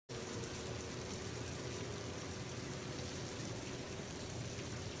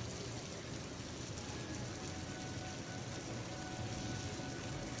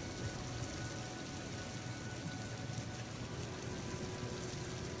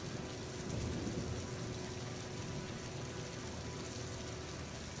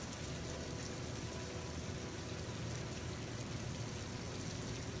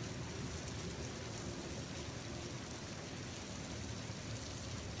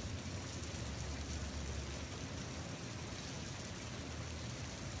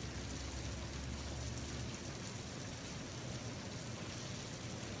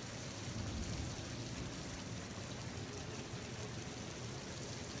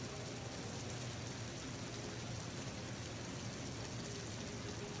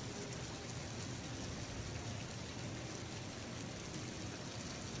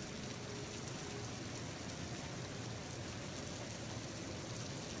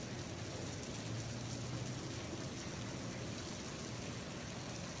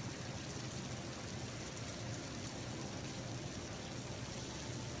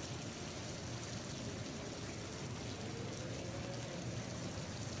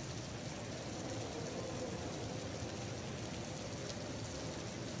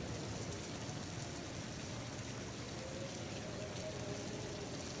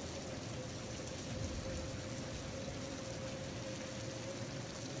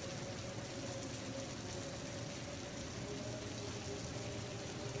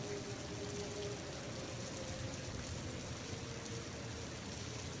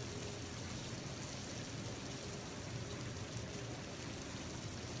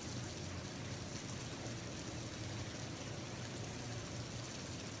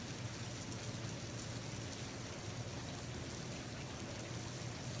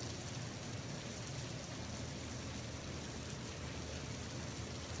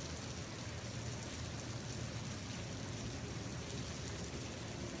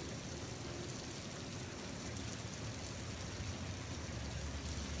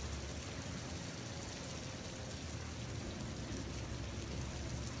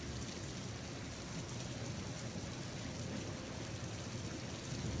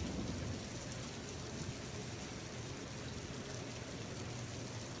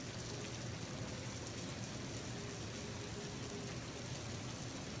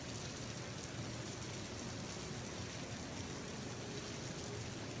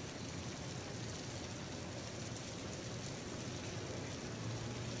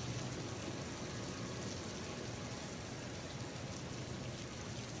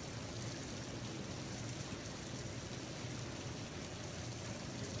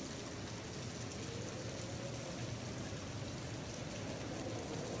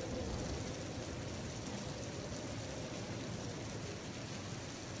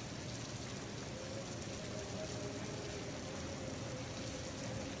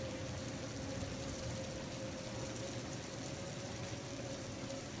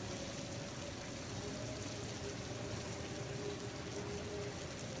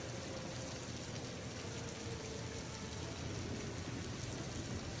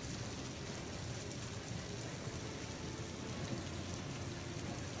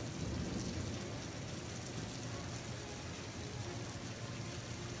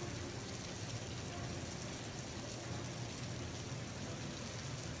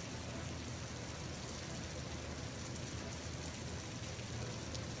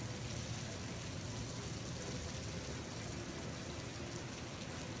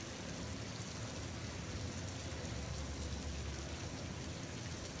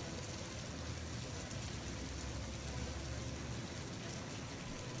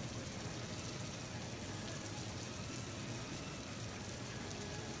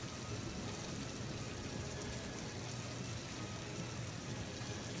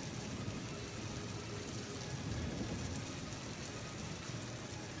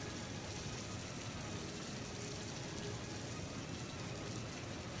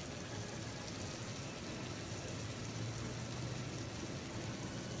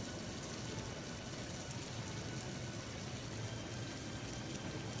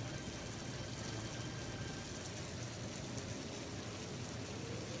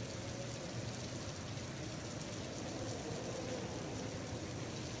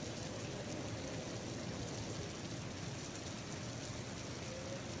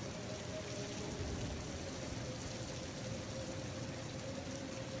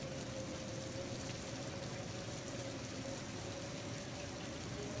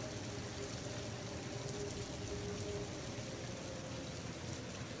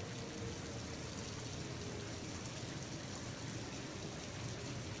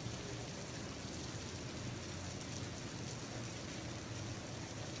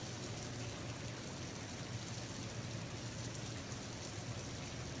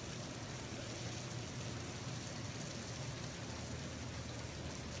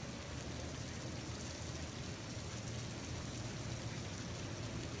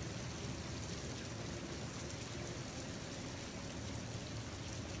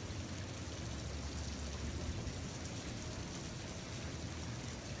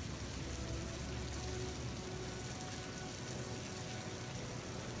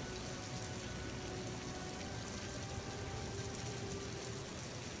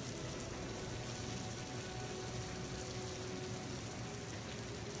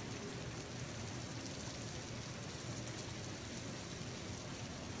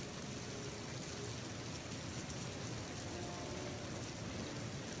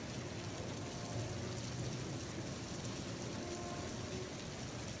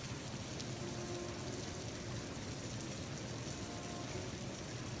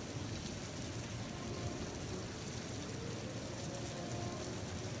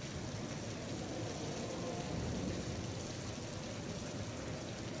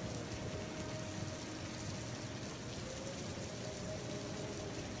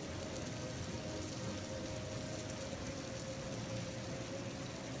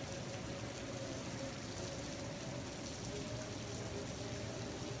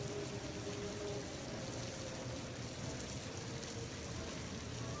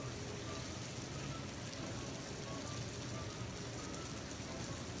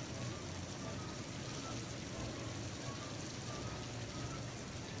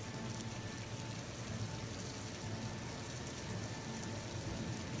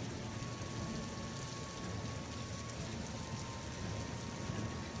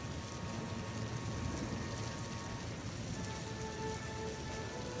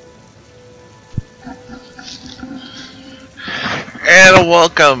And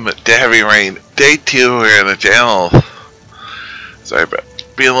welcome to Heavy Rain, Day 2 here in the channel. Sorry about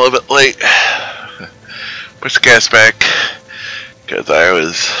being a little bit late. Push the gas back, because I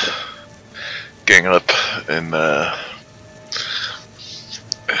was getting up and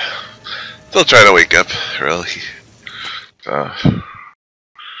still trying to wake up, really. So,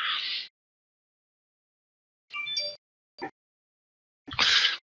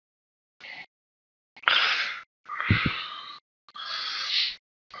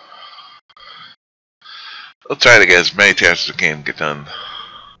 I'll try to get as many tasks as I can get done.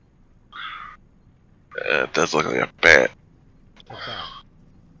 It does look like a bat. A bat.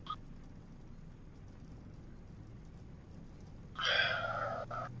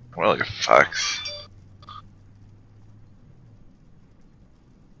 More like a fox.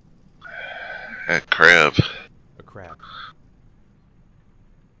 A crab. A crab.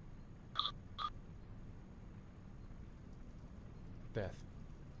 Death.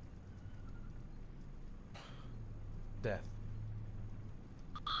 Death.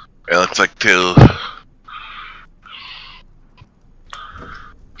 It looks like two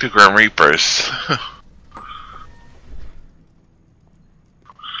Grim Reapers.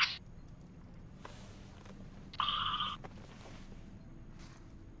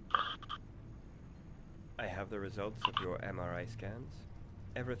 I have the results of your MRI scans.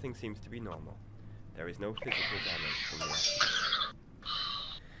 Everything seems to be normal. There is no physical damage from the accident.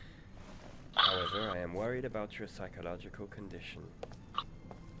 However, I am worried about your psychological condition.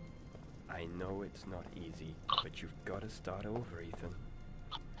 I know it's not easy, but you've got to start over, Ethan.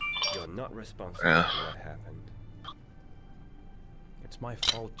 You're not responsible for what happened. It's my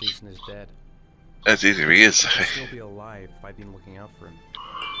fault Jason is dead. That's easy for you to say. He'd still be alive if I'd been looking out for him.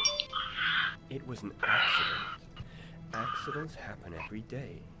 It was an accident. Accidents happen every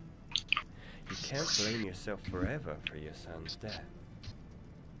day. You can't blame yourself forever for your son's death.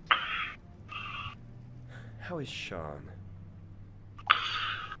 How is Sean?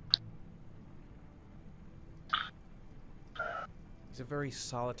 He's a very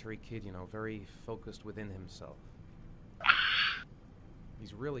solitary kid, you know, very focused within himself.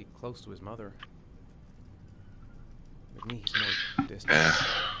 He's really close to his mother. With me, he's more distant. Yeah.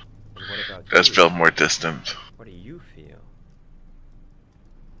 And what about Does you? feel more distant. What do you feel?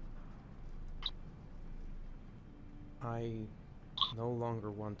 I no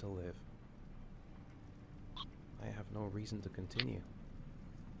longer want to live. I have no reason to continue.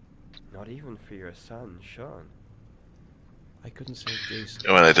 Not even for your son, Sean. I couldn't save Jason.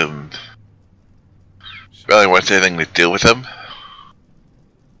 Well, I didn't really want anything to do with him.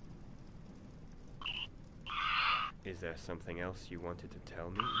 Is there something else you wanted to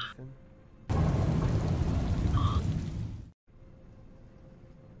tell me, Ethan?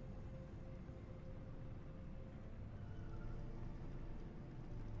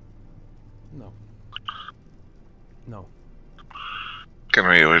 No. No. Can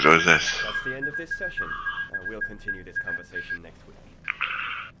we what was this? That's the end of this session. We'll continue this conversation next week.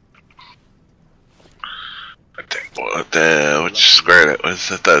 What the which square that was?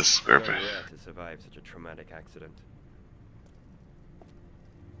 That does square. Very rare to survive such a traumatic accident.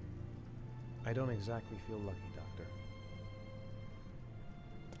 I don't exactly feel lucky, Doctor.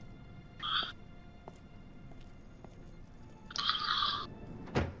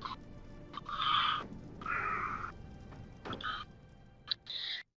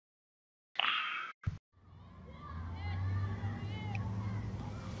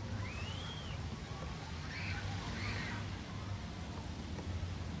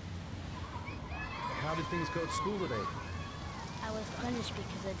 How did things go at school today? I was punished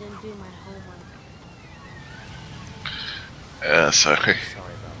because I didn't do my homework. Sorry.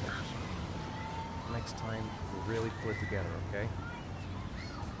 Sorry about that. Next time, we'll really pull it together, okay?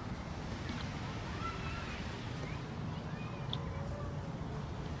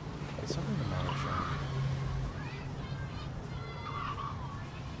 Is something the matter, Sean?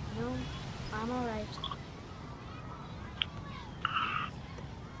 No, I'm alright.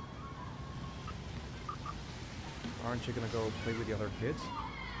 Aren't you gonna go play with the other kids?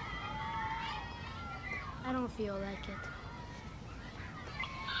 I don't feel like it.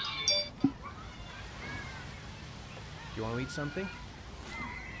 Do you want to eat something?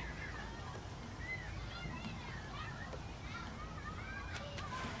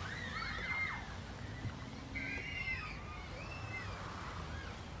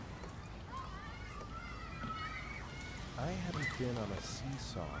 I haven't been on a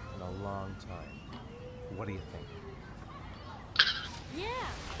seesaw in a long time. What do you think? Yeah!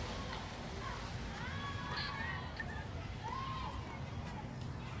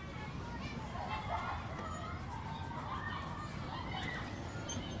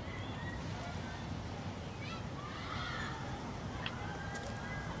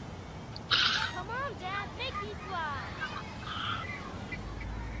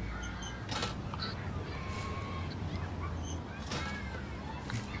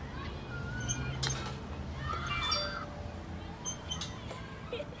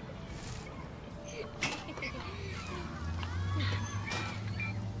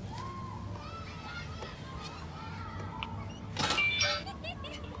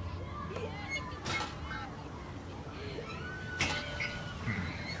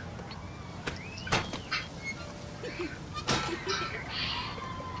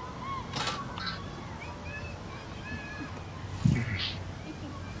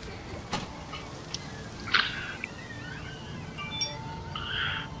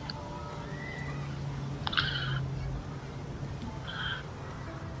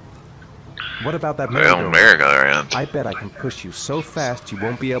 What about that My own merry-go-round? merry-go-round. I bet I can push you so fast you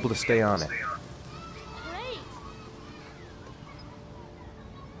won't be able to stay on it. Great!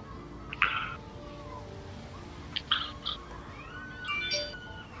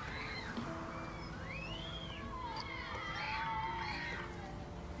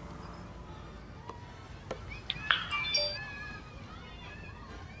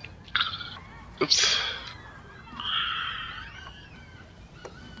 Oops.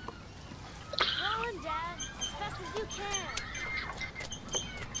 Rolling, Dad, as fast as you can.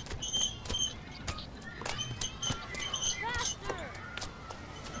 Faster!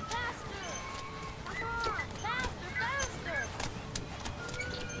 Faster! Come on! Faster! Faster!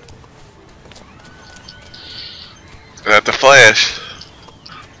 Is that the Flash?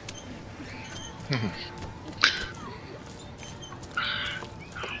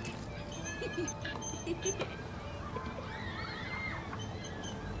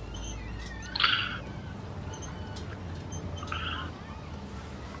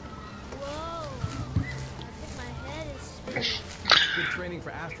 Whoa! I think my head is spinning. Good training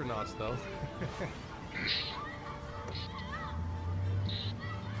for astronauts, though.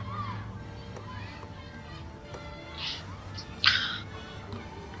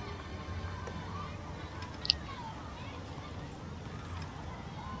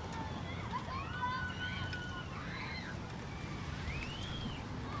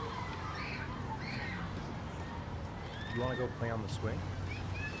 You want to go play on the swing?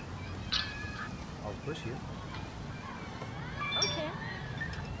 I'll push you. Okay.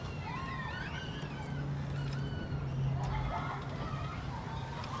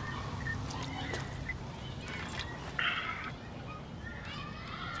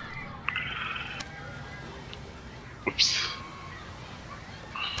 Oops.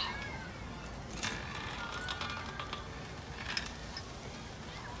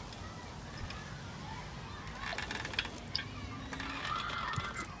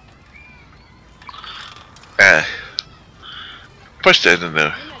 Ah. Push that in there.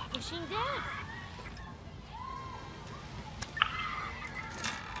 I'm not pushing Dad.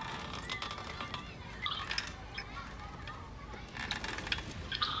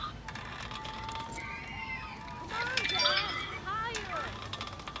 Come on, Dad! Higher!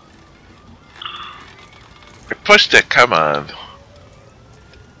 I pushed it, come on.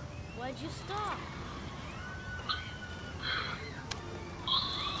 Why'd you stop?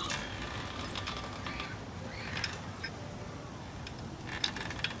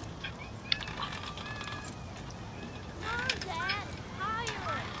 Come on, Dad!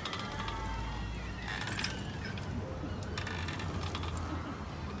 Higher!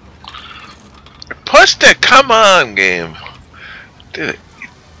 I pushed it, come on, game. Did it. You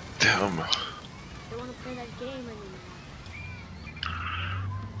dumb. Don't want to play that game anymore.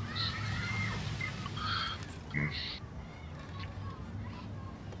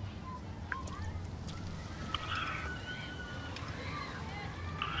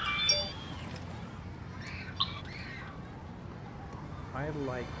 I'd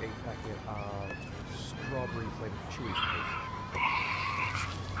like a packet of strawberry flavored chewies, please.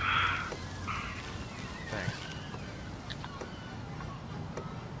 Thanks.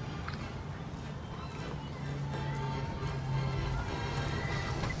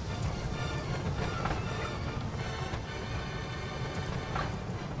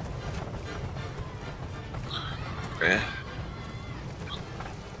 Eh?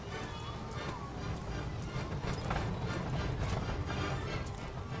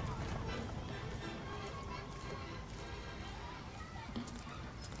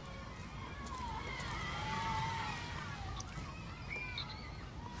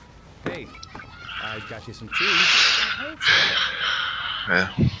 Hey, I got you some cheese. I hate you. Yeah.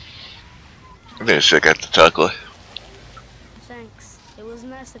 I think I should have got the chocolate. Thanks. It was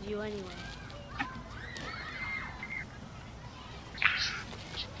nice of you anyway.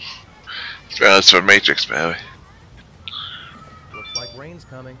 It's for Matrix, baby. Looks like rain's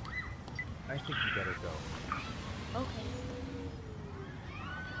coming. I think you better go. Okay.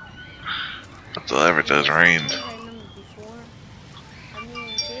 If it ever does rain. I remember before. I mean,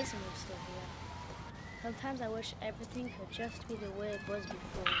 when Jason was still here. Sometimes I wish everything could just be the way it was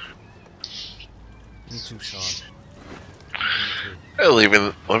before. Me too, Sean. I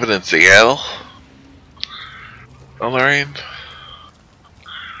living in Seattle. On the rain.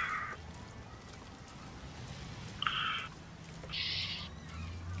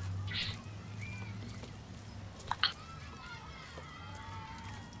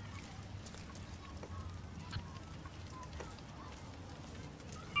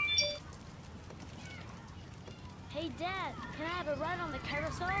 Hey, Dad, Can I have a ride on the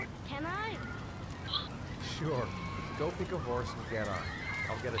carousel? Can I? Sure. Go pick a horse and get on.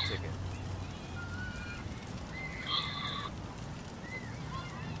 I'll get a ticket.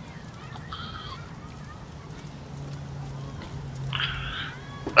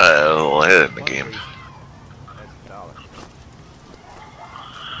 I'll hit it in the game. That's $1.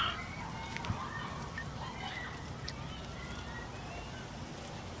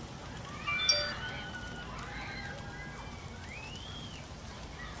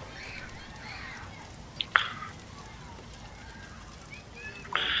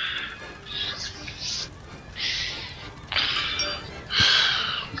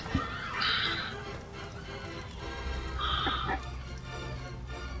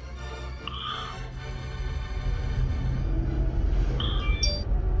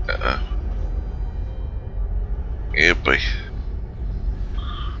 Yeah, boy.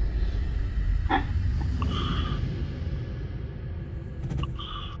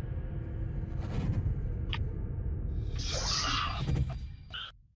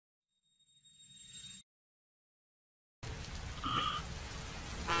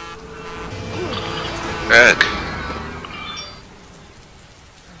 Heck.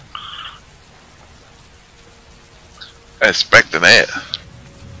 I expected that.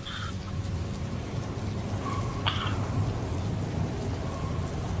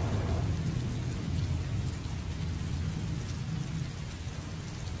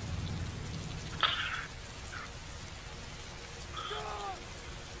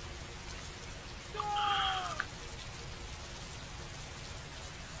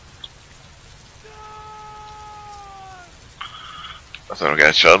 I thought I got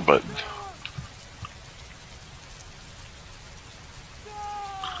a shot button.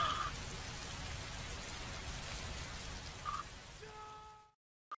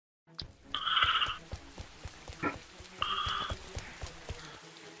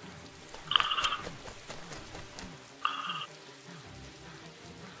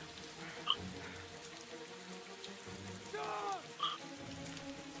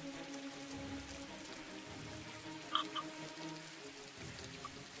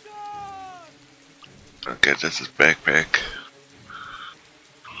 Okay, this is backpack.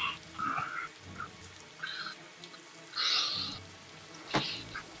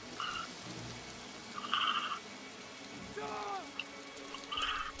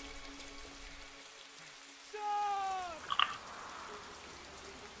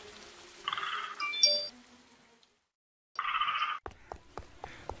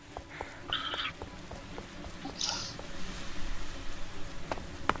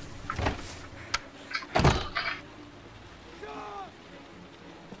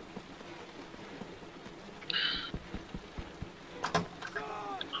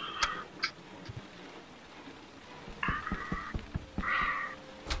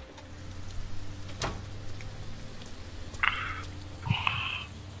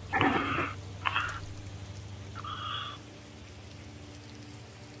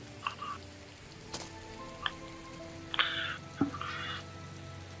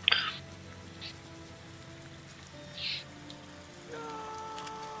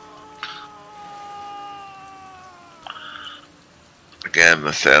 Again,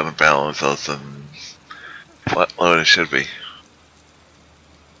 the sound balance also what load it should be.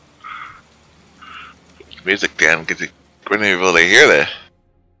 Music damn gets it. Wouldn't even be able to hear that.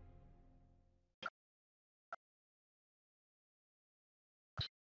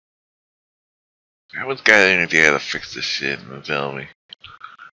 I was got any idea how to fix this shit and tell me.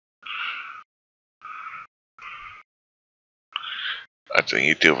 Watching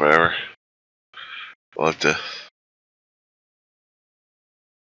YouTube forever. We'll have to.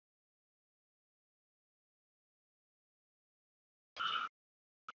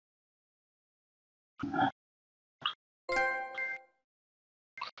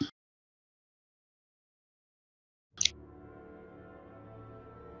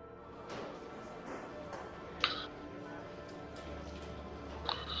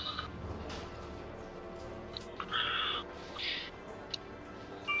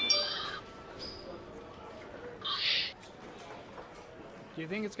 Do you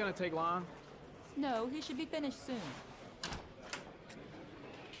think it's gonna take long? No, he should be finished soon.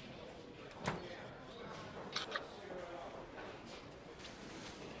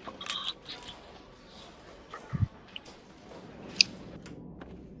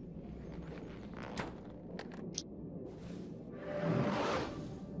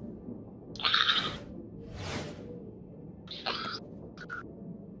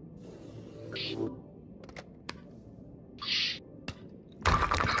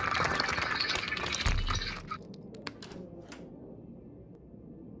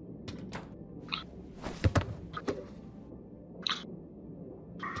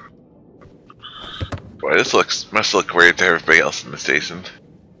 Boy, this must look weird to everybody else in the station.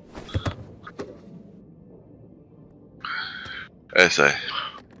 I say.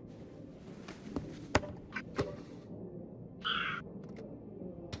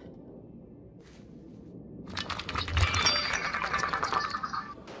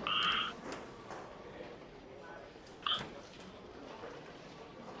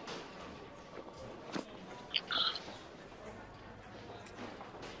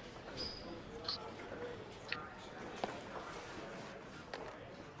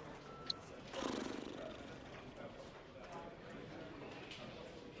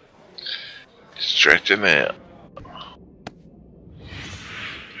 Stretching out.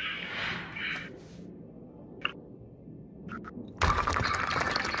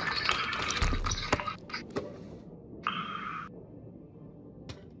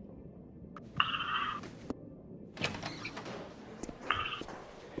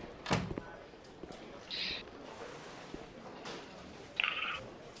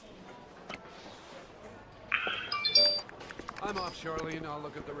 I'm off, Charlene. I'll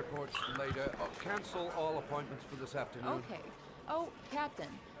look at the reports later. I'll cancel all appointments for this afternoon. Okay. Oh, Captain.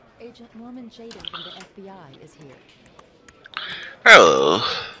 Agent Norman Jaden from the FBI is here. Hello.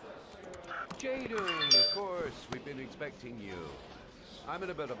 Jaden, of course. We've been expecting you. I'm in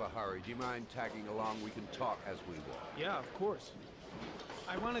a bit of a hurry. Do you mind tagging along? We can talk as we walk. Yeah, of course.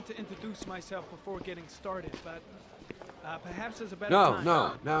 I wanted to introduce myself before getting started, but perhaps there's a better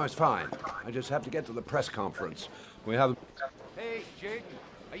time. No, it's fine. I just have to get to the press conference. We have... Hey, Jaden,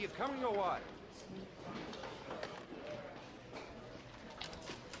 are you coming or what?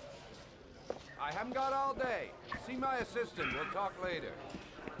 I haven't got all day. See my assistant. We'll talk later.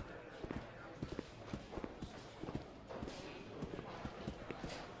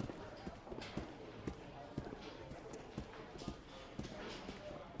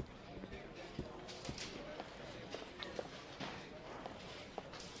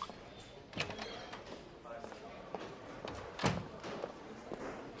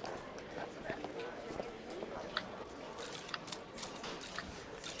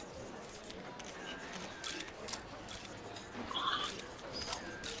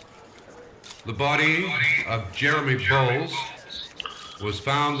 The body of Jeremy Bowles was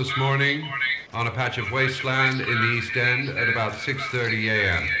found this morning on a patch of wasteland in the East End at about 6:30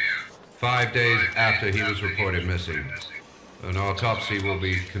 a.m., 5 days after he was reported missing. An autopsy will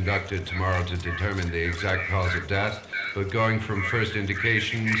be conducted tomorrow to determine the exact cause of death, but going from first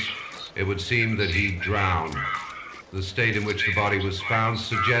indications, it would seem that he drowned. The state in which the body was found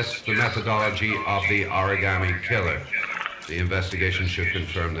suggests the methodology of the origami killer. The investigation should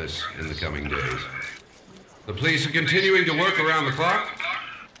confirm this in the coming days. The police are continuing to work around the clock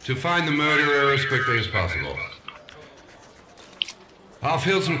to find the murderer as quickly as possible. I'll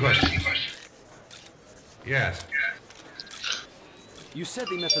field some questions. Yes. You said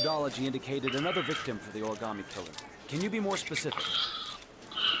the methodology indicated another victim for the origami killer. Can you be more specific?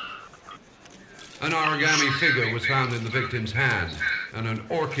 An origami figure was found in the victim's hand, and an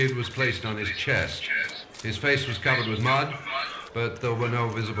orchid was placed on his chest. His face was covered with mud, but there were no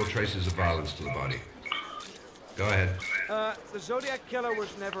visible traces of violence to the body. Go ahead. The Zodiac killer was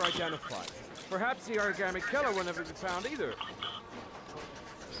never identified. Perhaps the origami killer will never be found either.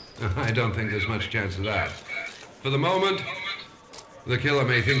 I don't think there's much chance of that. For the moment, the killer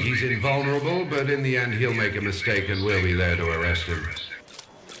may think he's invulnerable, but in the end he'll make a mistake and we'll be there to arrest him.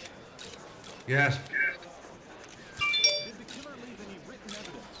 Yes? Did the killer leave any written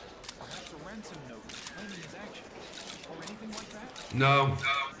evidence? Perhaps a ransom note explaining his actions? Or anything like that? No.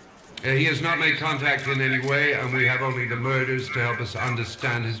 He has not made contact in any way, and we have only the murders to help us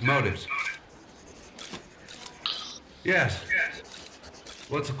understand his motives. Yes.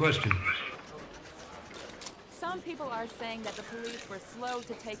 What's the question? Some people are saying that the police were slow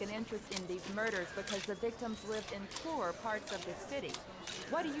to take an interest in these murders because the victims lived in poorer parts of the city.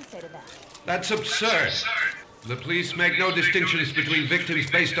 What do you say to that? That's absurd. The police make no distinctions between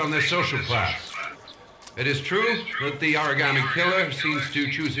victims based on their social class. It is true that the origami killer seems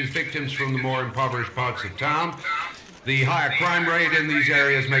to choose his victims from the more impoverished parts of town. The higher crime rate in these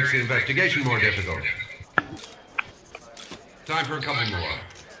areas makes the investigation more difficult. Time for a couple more.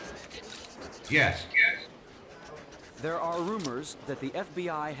 Yes. There are rumors that the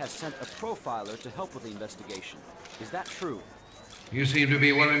FBI has sent a profiler to help with the investigation. Is that true? You seem to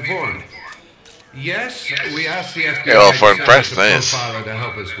be well informed. Yes, we asked the FBI well, for to send us a this. profiler to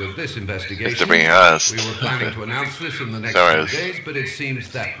help us with this investigation. To be honest. We were planning to announce this in the next Sorry. few days, but it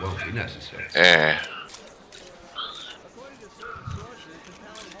seems that won't be necessary. Yeah.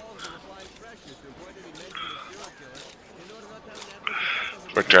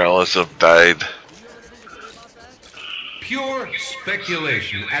 For journalists have died. pure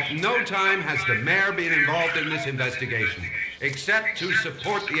speculation. At no time has the mayor been involved in this investigation, except to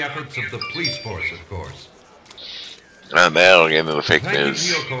support the efforts of the police force, of course. And now we're getting into the fake Thank you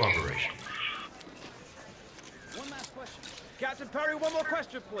news. for your cooperation. One last question. Captain Perry, one more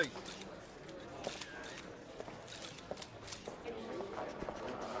question, please.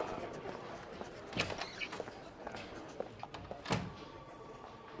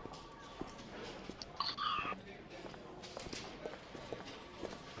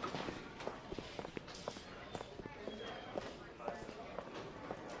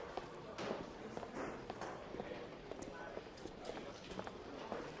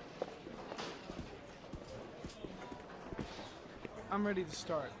 I'm ready to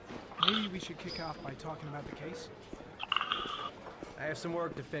start. Maybe we should kick off by talking about the case? I have some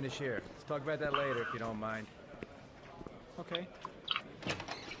work to finish here. Let's talk about that later if you don't mind. Okay.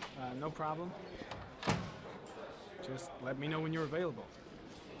 No problem. Just let me know when you're available.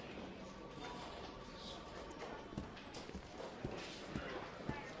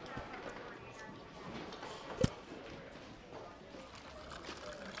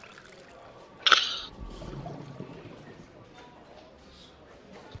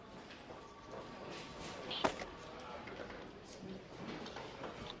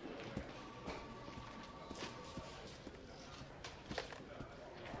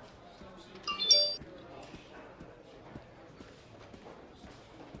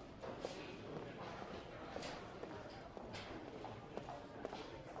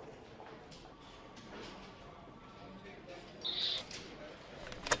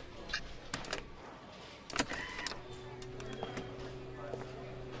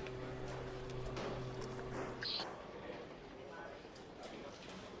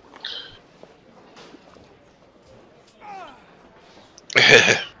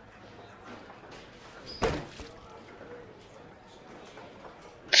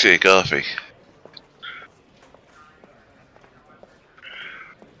 Shake coffee.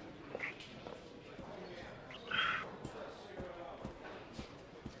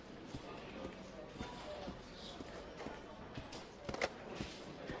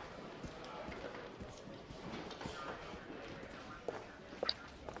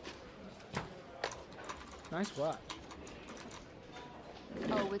 Nice watch.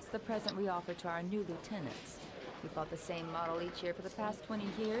 Oh, it's the present we offer to our new lieutenants. We bought the same model each year for the past 20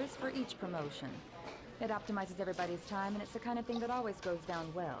 years for each promotion. It optimizes everybody's time, and it's the kind of thing that always goes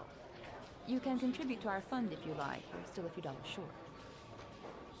down well. You can contribute to our fund if you like. We're still a few dollars short.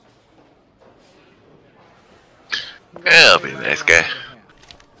 Yeah, I'll be a nice guy.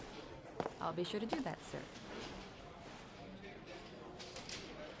 I'll be sure to do that, sir.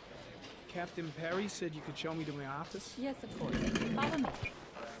 Captain Perry said you could show me to my office? Yes, of course. Follow me.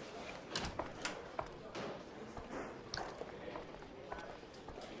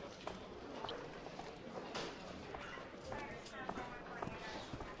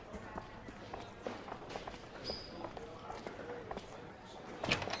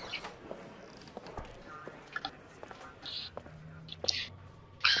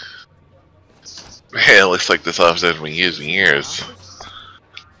 Yeah, it looks like this office hasn't been used in years.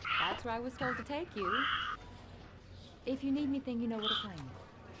 That's where I was told to take you. If you need anything, you know where to find me.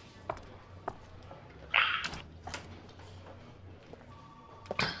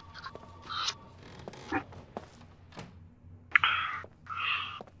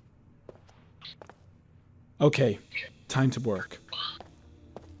 Okay, time to work.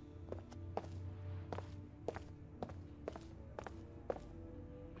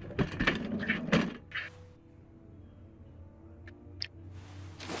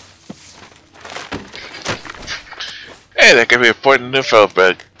 Hey, that could be important info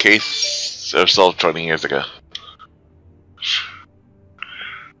about a case that was solved 20 years ago.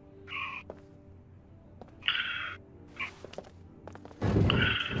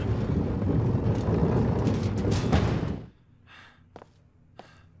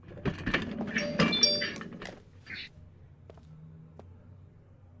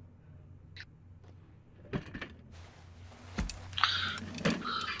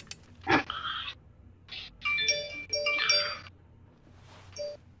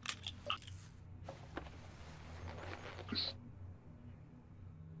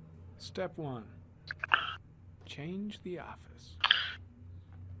 Step 1. Change the office.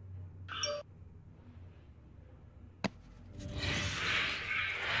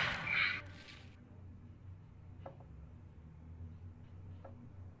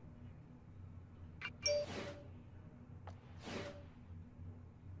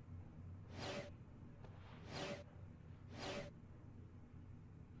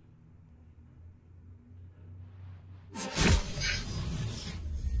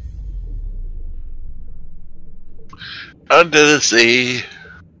 under the sea.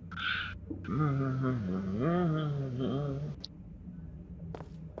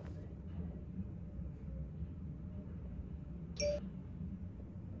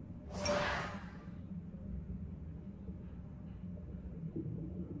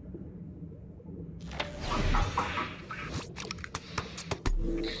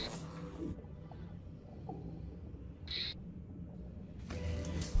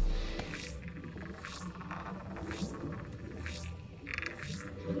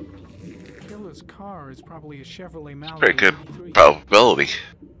 Killer's car is probably a Chevrolet Malibu Pretty good 83. probability.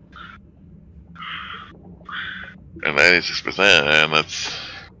 And 96%, and that's...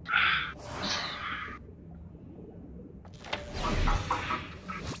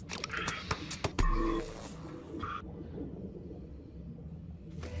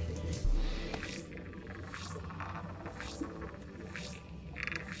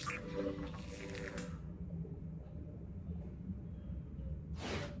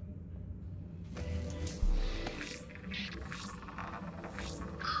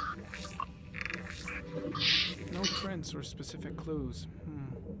 No prints or specific clues.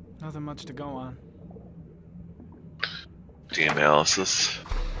 Nothing much to go on. The analysis.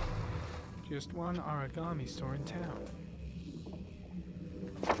 Just one origami store in town.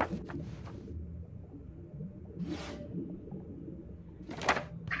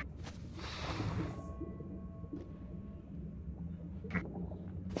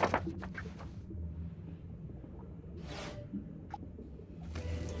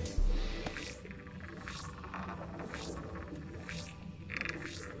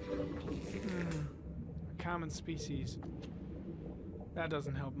 A common species. That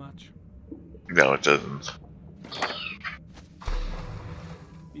doesn't help much. No, it doesn't.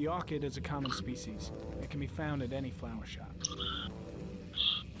 The orchid is a common species. It can be found at any flower shop.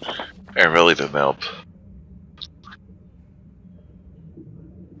 It really doesn't help.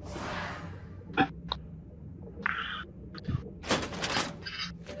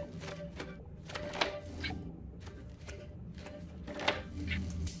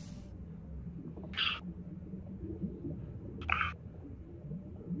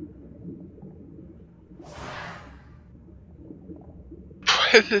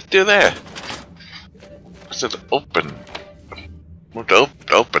 What did it do there? Was it open? Moved to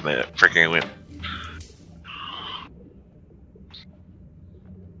open it, freaking win.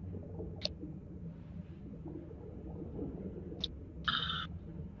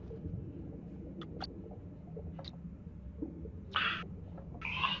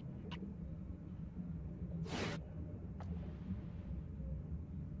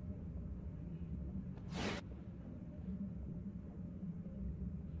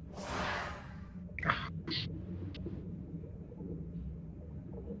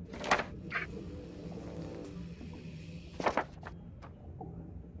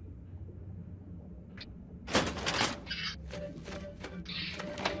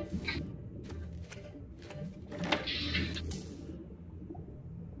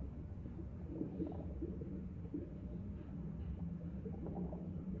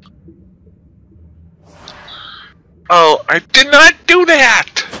 Oh, I did not do that!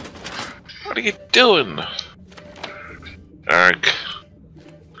 What are you doing? Arg.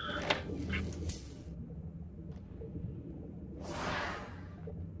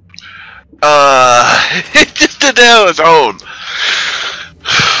 It just did that on its own.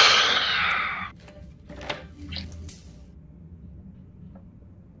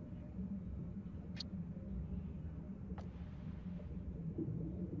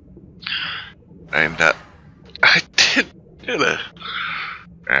 I'm not. I didn't do that.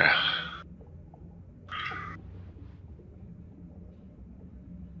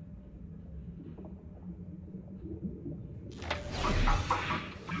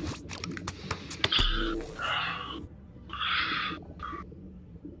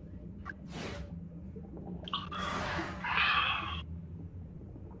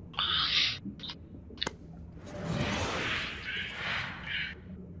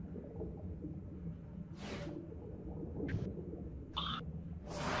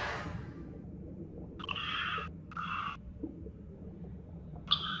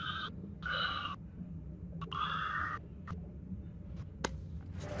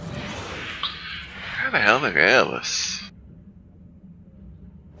 How the hell did I get this?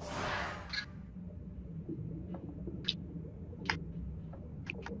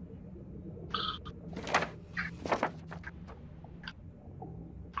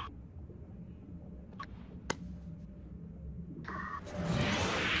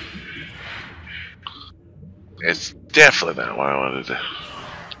 It's definitely not what I wanted to do.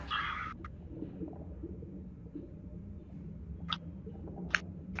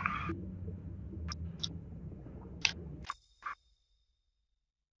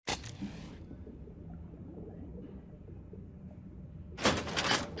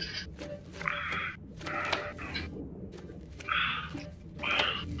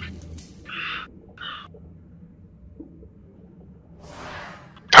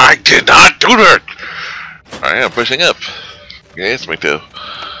 I did not do that! I am pushing up. Yes, me too.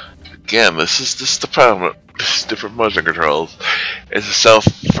 Again, this is the problem with stupid motion controls. It's so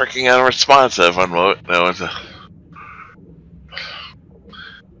freaking unresponsive on mode. No, it's a.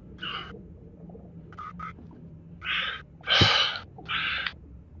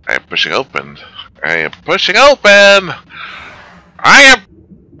 I am pushing open. I am pushing open! I am.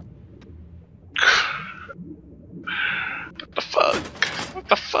 What the fuck? What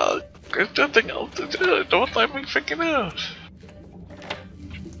the fuck? There's nothing else to do. Don't let me freaking out.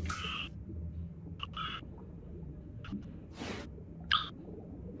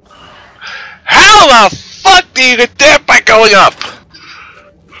 How the fuck do you get there by going up?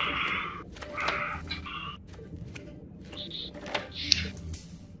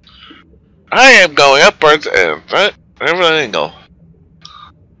 I am going upwards and right at an angle.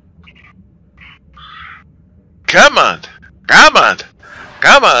 Come on! Come on!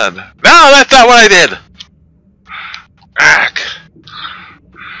 Come on! No, that's not what I did! Ack!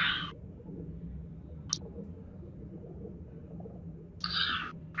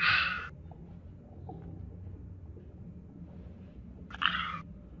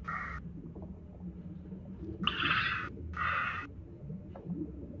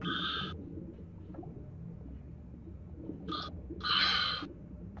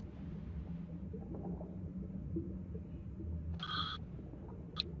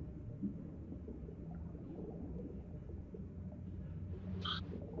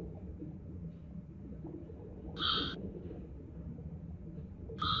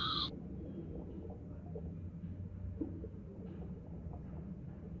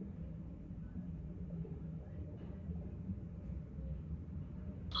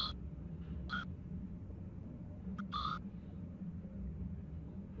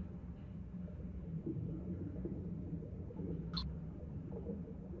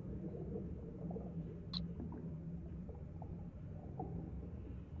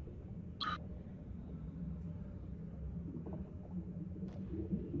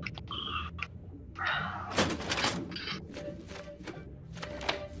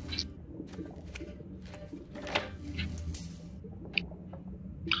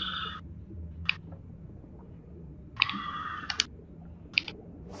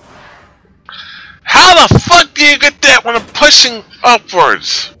 How the fuck do you get that when I'm pushing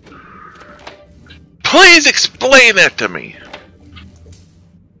upwards? Please explain that to me.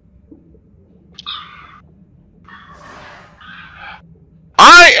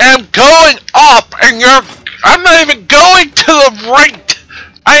 I am going up and I'm not even going to the right.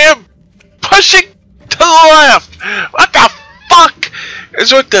 I am pushing to the left. What the fuck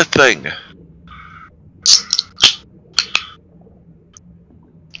is with this thing?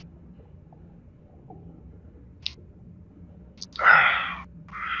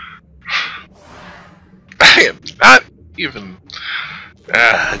 I am not even.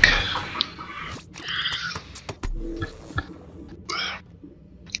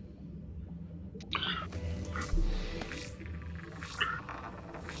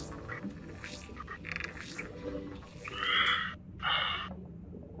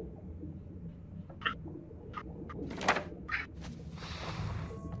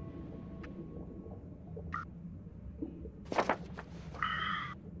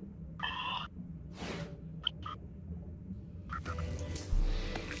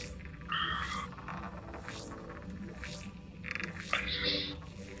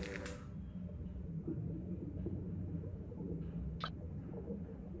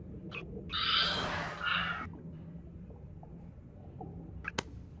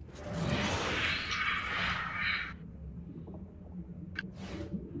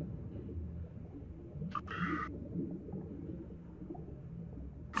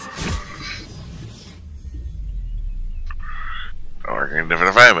 Or in a different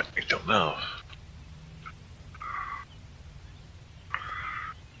environment. I don't know.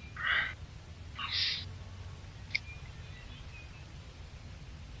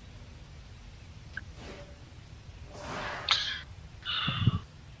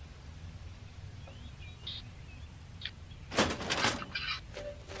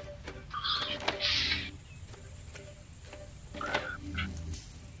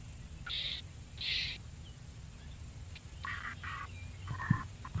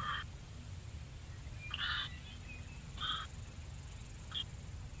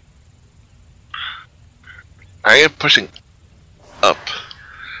 I am pushing up.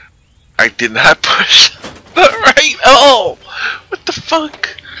 I did not push the right. Oh, what the fuck?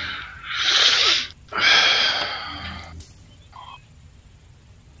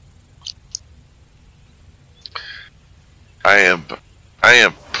 I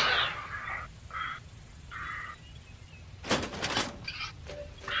am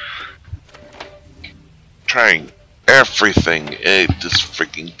trying everything. It just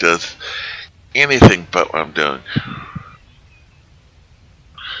freaking does anything but what I'm doing.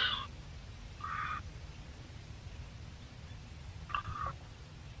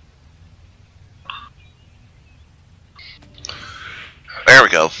 There we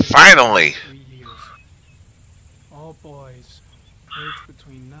go, finally! 3 years. All boys, aged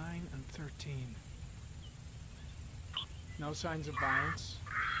between 9 and 13. No signs of violence.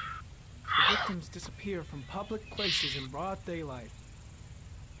 The victims disappear from public places in broad daylight.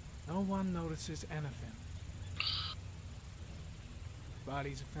 No one notices anything.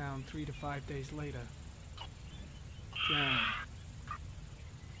 Bodies are found 3 to 5 days later. Drowned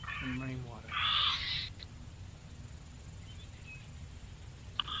in rainwater.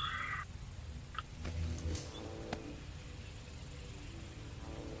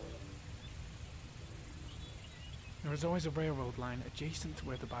 There is always a railroad line adjacent to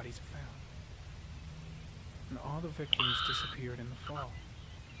where the bodies are found. And all the victims disappeared in the fall.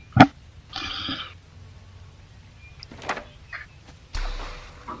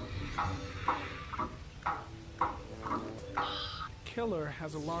 Killer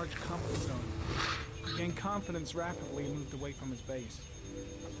has a large comfort zone. He gained confidence rapidly and moved away from his base.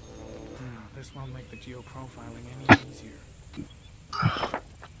 This won't make the geoprofiling any easier.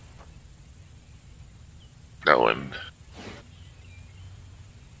 No one.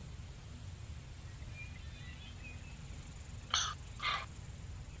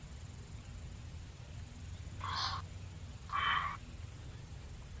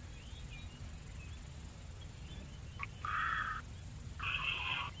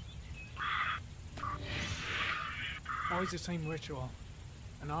 Always the same ritual.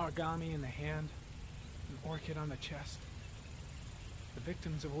 An origami in the hand, an orchid on the chest. The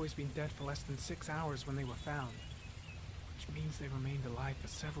victims have always been dead for less than 6 hours when they were found, which means they remained alive for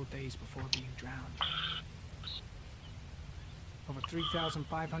several days before being drowned. Over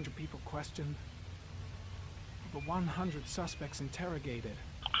 3,500 people questioned, over 100 suspects interrogated.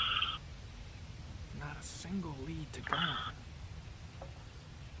 Not a single lead to go on.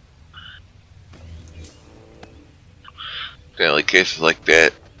 Yeah, like cases like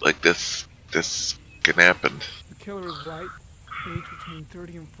that, like this can happen. The killer is white, age between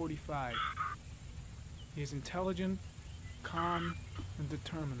 30 and 45. He is intelligent, calm, and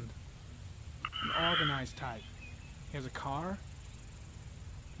determined. An organized type. He has a car.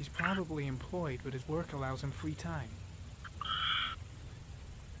 He's probably employed, but his work allows him free time.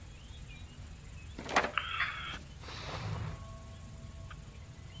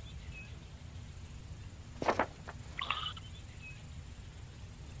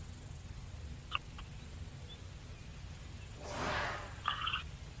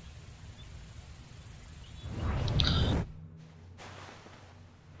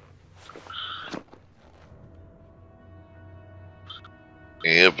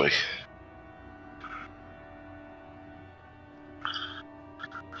 Yeah, boy.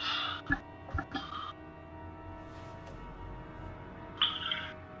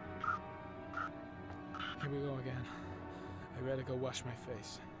 Here we go again. I better go wash my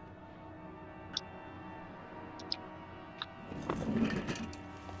face.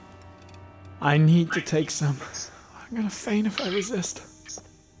 I need to take some. I'm gonna faint if I resist.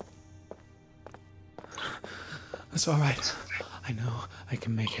 That's alright. I know I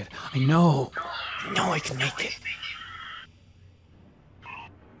can make it. I know I can make it.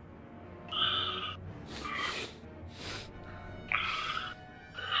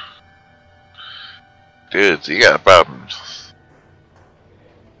 Dude, you got problems.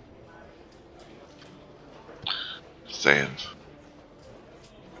 Saying.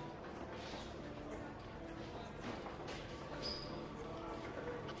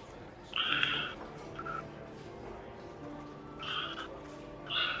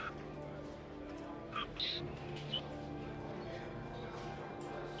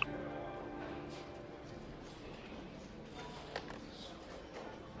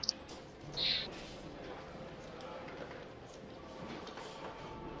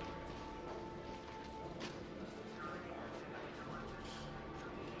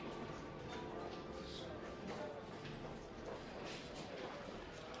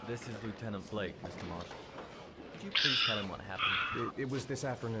 This is Lieutenant Blake, Mr. Marsh. Could you please tell him what happened? It was this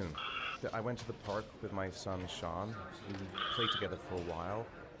afternoon. I went to the park with my son, Sean. We played together for a while,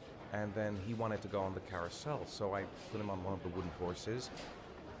 and then he wanted to go on the carousel, so I put him on one of the wooden horses,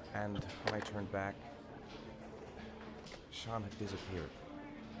 and when I turned back, Sean had disappeared.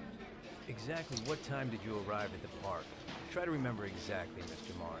 Exactly what time did you arrive at the park? Try to remember exactly,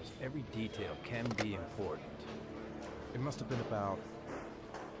 Mr. Mars. Every detail can be important. It must have been about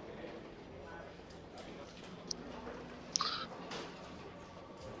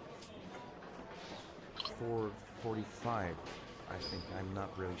 4:45, I think. I'm not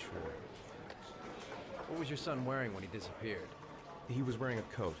really sure. What was your son wearing when he disappeared? He was wearing a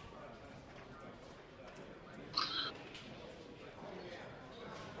coat.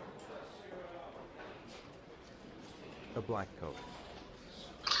 A black coat.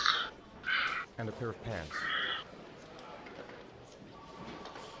 And a pair of pants.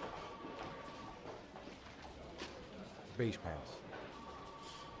 Beige pants.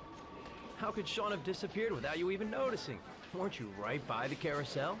 How could Sean have disappeared without you even noticing? Weren't you right by the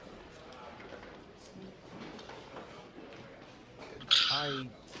carousel?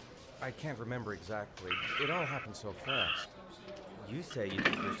 I can't remember exactly. It all happened so fast. You say you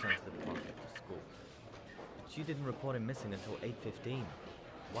took your son to the park after school, but you didn't report him missing until 8:15.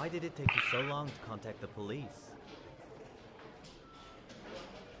 Why did it take you so long to contact the police?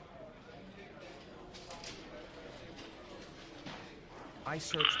 I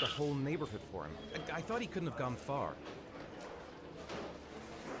searched the whole neighborhood for him. I thought he couldn't have gone far.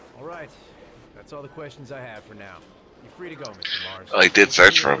 All right. That's all the questions I have for now. You're free to go, Mr. Mars. I did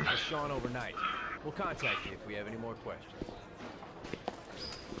search for him. Sean overnight. We'll contact you if we have any more questions.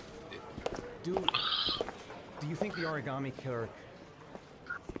 Do you think the origami killer...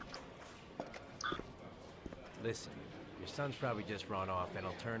 Listen, your son's probably just run off and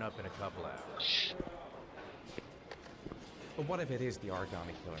he'll turn up in a couple hours. But what if it is the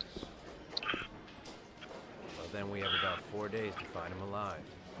origami killer? Well, then we have about 4 days to find him alive.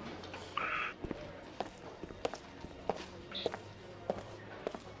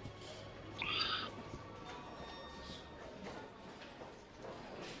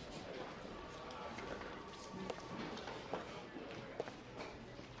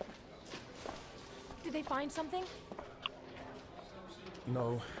 Did they find something?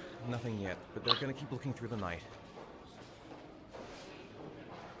 No, nothing yet, but they're gonna keep looking through the night.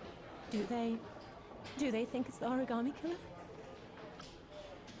 Do they think it's the origami killer?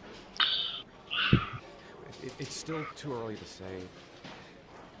 It's still too early to say.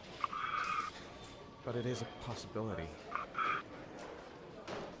 But it is a possibility.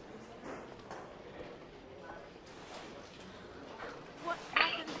 What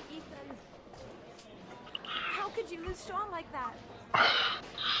happened, Ethan? How could you lose Sean like that?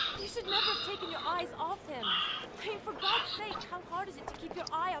 You should never have taken your eyes off him. I mean, for God's sake, how hard is it to keep your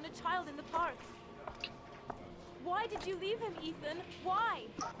eye on a child in the park? Why did you leave him, Ethan? Why?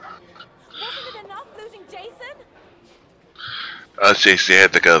 Wasn't it enough losing Jason? JC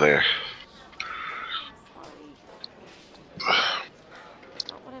had to go there.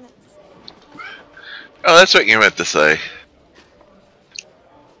 Not what I meant to say. Oh, that's what you meant to say.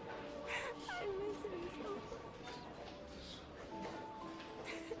 I miss him so much.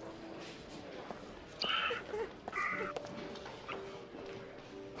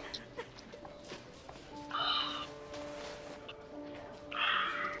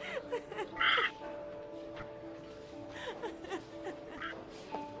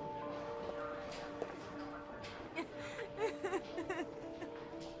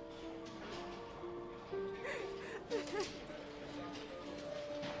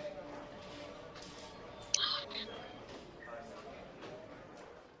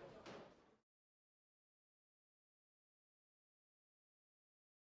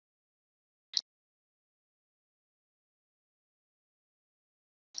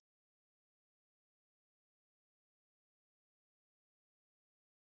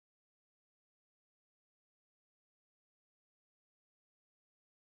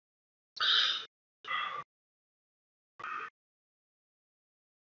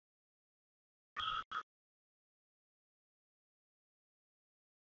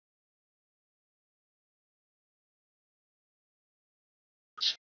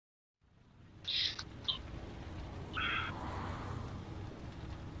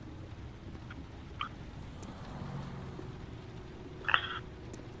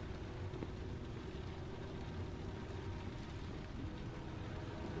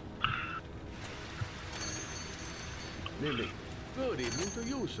 Lily, good evening to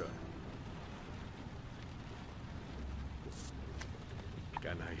you, sir.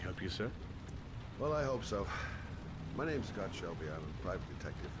 Can I help you, sir? Well, I hope so. My name's Scott Shelby. I'm a private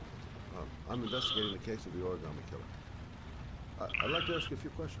detective. I'm investigating the case of the origami killer. I'd like to ask you a few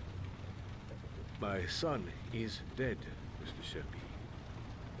questions. My son is dead, Mr. Shelby.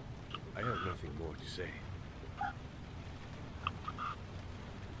 I have nothing more to say.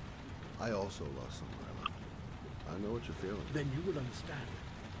 I also lost someone I loved. I know what you're feeling. Then you will understand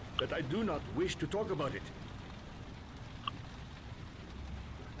that I do not wish to talk about it.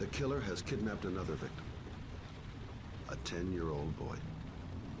 The killer has kidnapped another victim. A 10-year-old boy.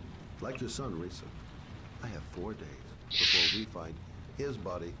 Like your son, Risa. I have 4 days before we find his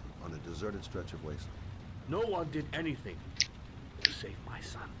body on a deserted stretch of wasteland. No one did anything to save my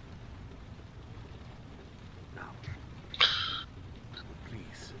son. Now,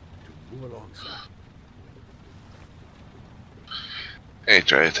 please, to move along, sir. Hey,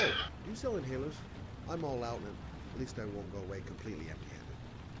 Trade. Hey, you sell inhalers? I'm all out, and at least I won't go away completely empty-handed.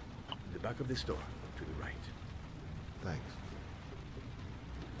 In the back of the store, to the right. Thanks.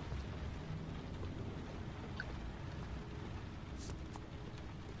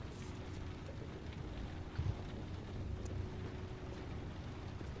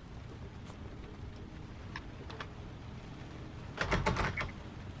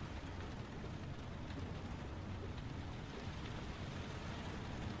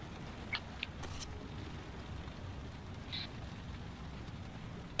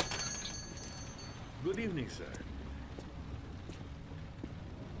 Good evening, sir.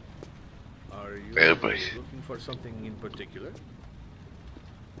 Are you Oh, boy. looking for something in particular?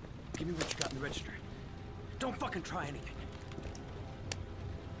 Give me what you got in the register. Don't fucking try anything.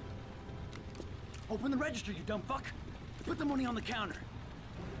 Open the register, you dumb fuck. Put the money on the counter.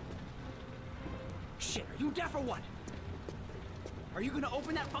 Shit, are you deaf or what? Are you gonna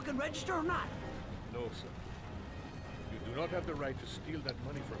open that fucking register or not? No, sir. You do not have the right to steal that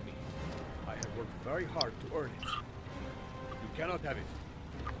money from me. I have worked very hard to earn it. You cannot have it.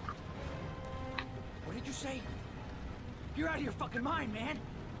 What did you say? You're out of your fucking mind, man.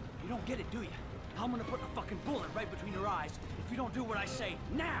 You don't get it, do you? I'm gonna put a fucking bullet right between your eyes if you don't do what I say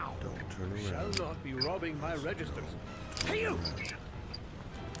now. Don't turn You around. shall not be robbing my registers. Hey, you!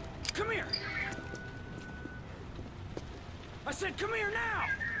 Come here! I said come here now!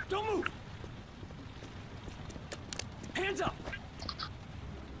 Don't move! Hands up!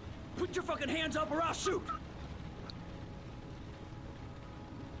 Put your fucking hands up or I'll shoot!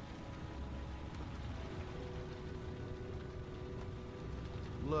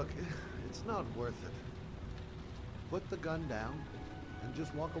 Look, it's not worth it. Put the gun down and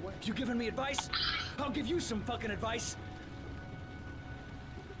just walk away. You giving me advice? I'll give you some fucking advice.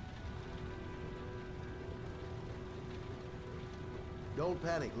 Don't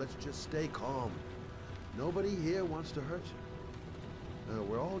panic. Let's just stay calm. Nobody here wants to hurt you.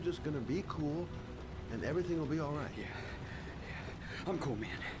 We're all just gonna be cool, and everything will be all right. Yeah. I'm cool, man.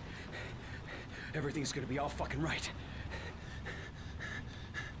 Everything's gonna be all fucking right.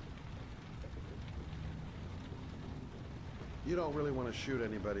 You don't really want to shoot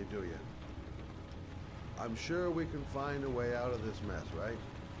anybody, do you? I'm sure we can find a way out of this mess, right?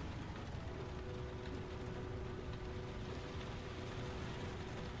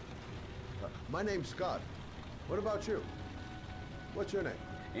 My name's Scott. What about you? What's your name?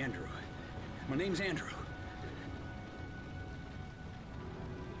 Andrew. My name's Andrew.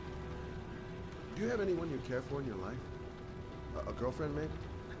 Do you have anyone you care for in your life? A girlfriend, maybe?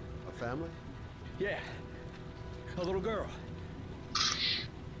 A family? Yeah. A little girl.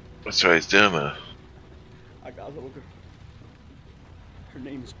 That's what he's doing, man. I got a little girl. Her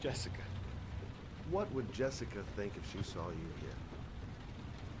name's Jessica. What would Jessica think if she saw you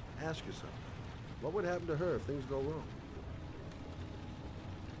here? Ask yourself, what would happen to her if things go wrong?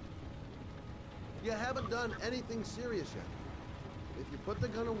 You haven't done anything serious yet. If you put the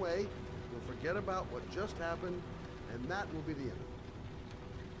gun away, you'll forget about what just happened, and that will be the end of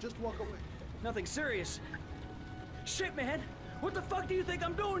it. Just walk away. Nothing serious. Shit, man! What the fuck do you think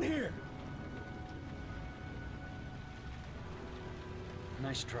I'm doing here?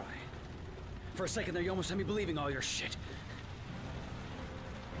 Nice try. For a second there, you almost had me believing all your shit.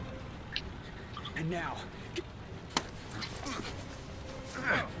 And now...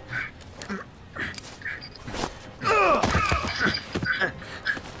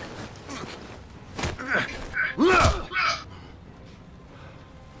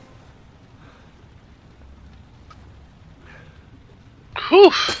 Whew.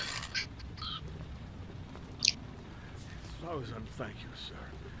 Thousand thank you, sir.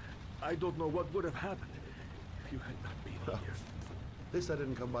 I don't know what would have happened if you had not been here. This I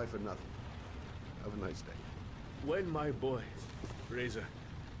didn't come by for nothing. Have a nice day. When my boy, Razor,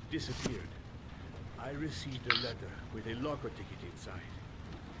 disappeared, I received a letter with a locker ticket inside.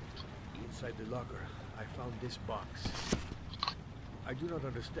 Inside the locker, I found this box. I do not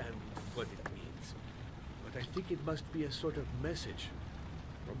understand what it means, but I think it must be a sort of message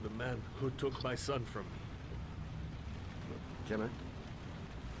from the man who took my son from me. Can I?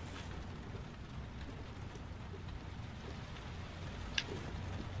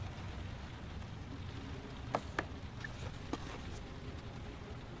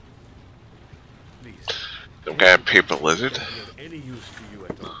 Please. Some guy a paper lizard. Be of any use to you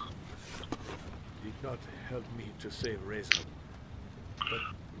at all. did not help me to save Reza, but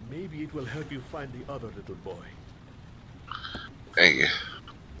maybe it will help you find the other little boy. Thank you.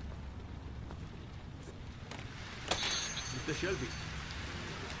 Mr. Shelby,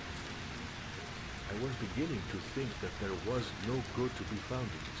 I was beginning to think that there was no good to be found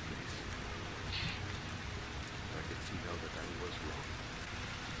in this place. I can see now that I was wrong.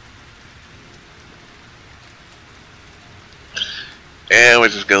 And we're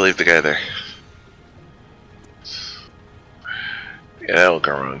just gonna leave the guy there. Yeah, that will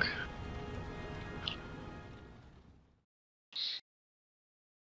go wrong.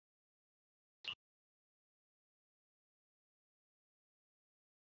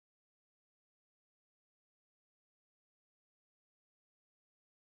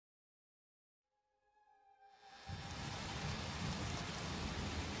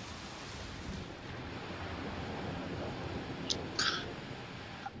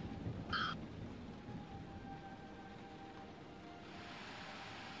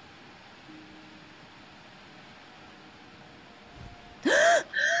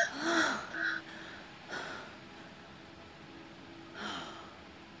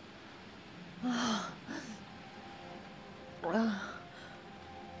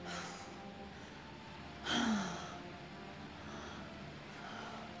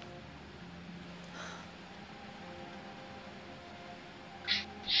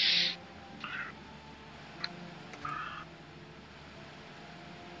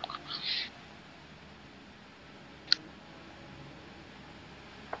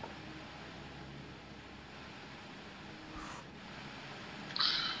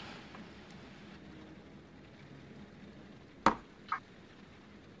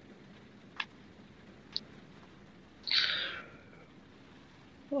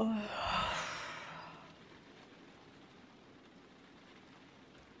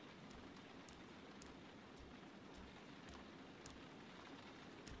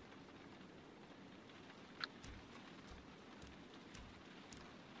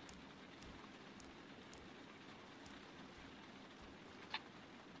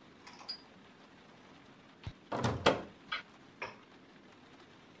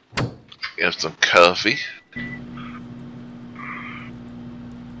 Have some coffee.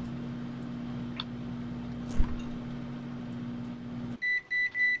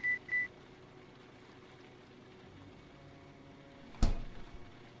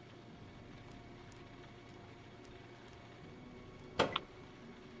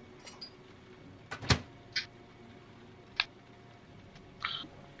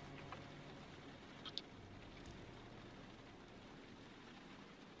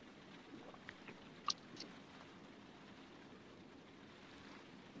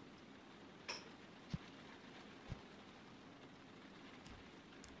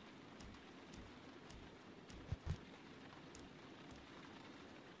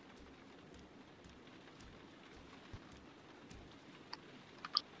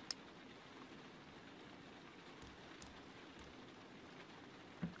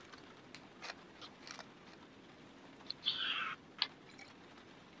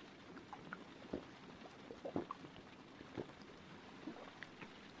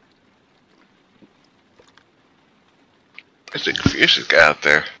 There's a Confucius guy out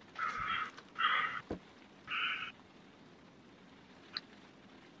there.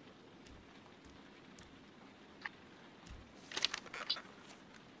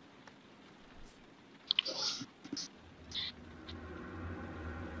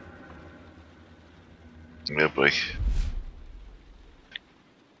 Yeah, boy.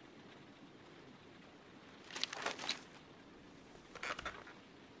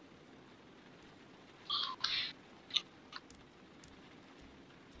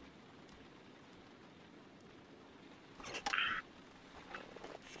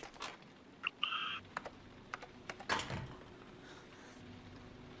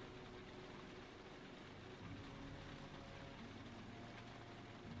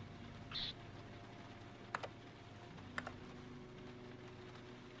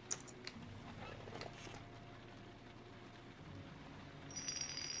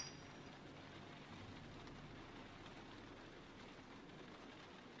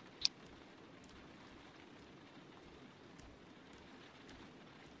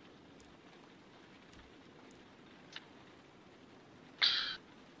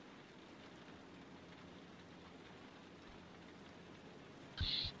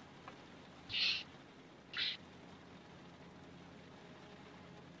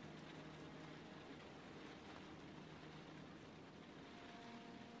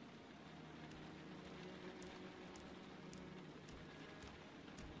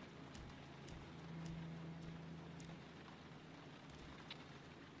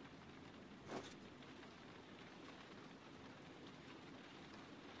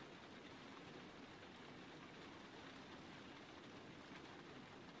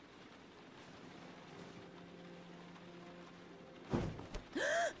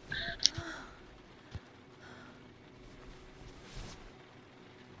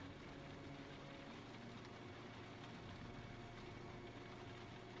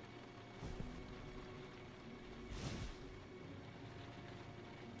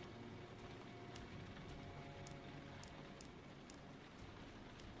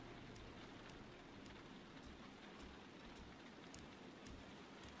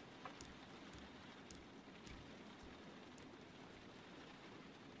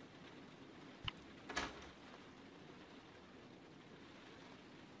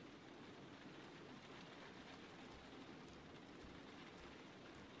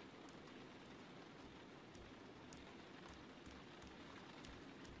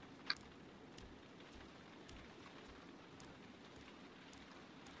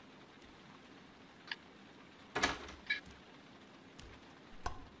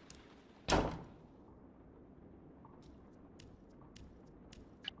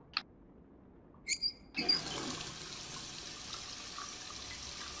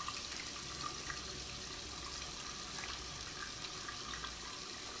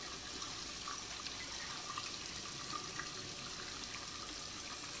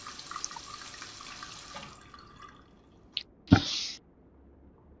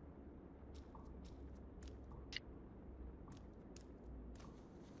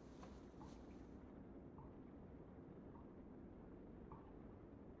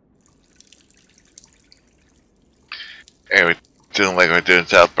 Doing like I do in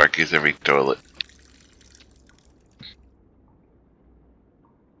South Park, use every toilet.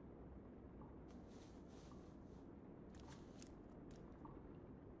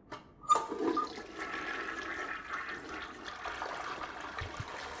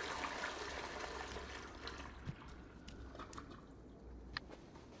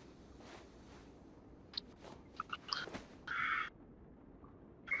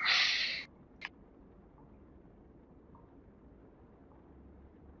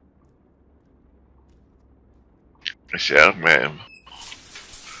 Yeah, ma'am.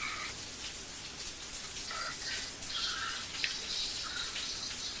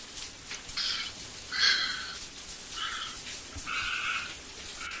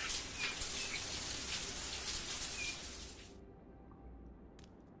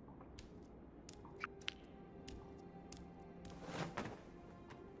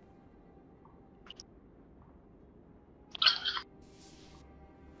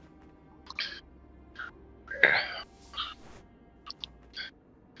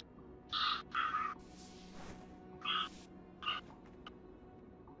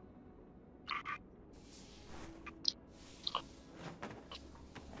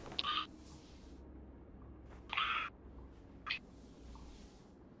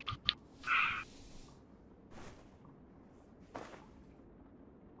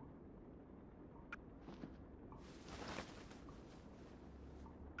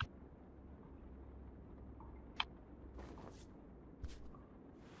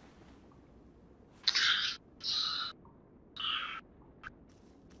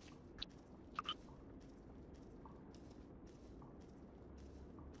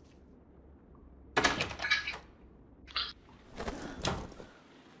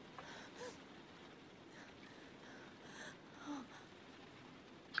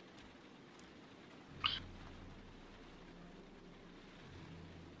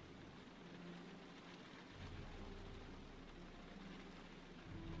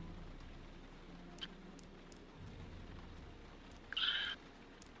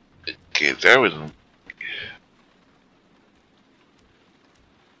 Okay, that was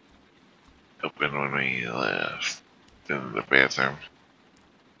open when we left in the bathroom.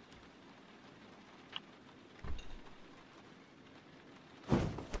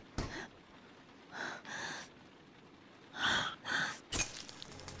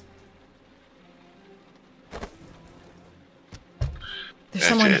 There's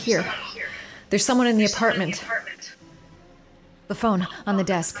someone here. There's someone in the apartment. The phone on the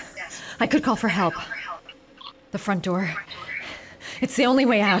desk. I could call for help. The front door. It's the only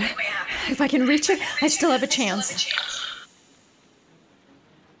way out. If I can reach it, I still have a chance.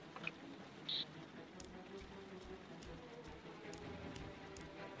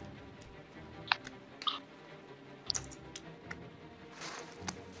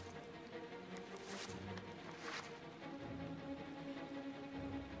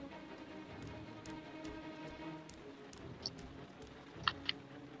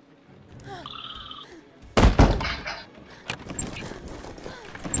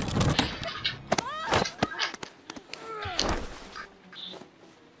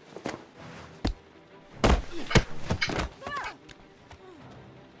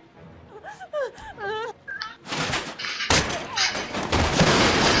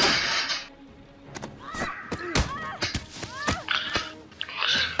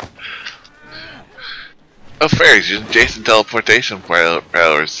 Oh, fairies, using Jason teleportation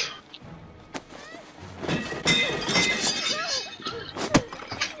powers.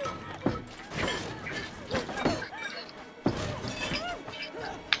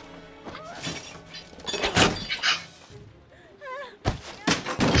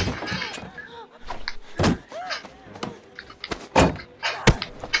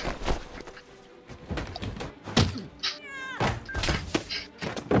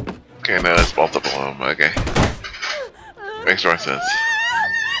 Okay, now it's multiple of them, okay. Makes more sense.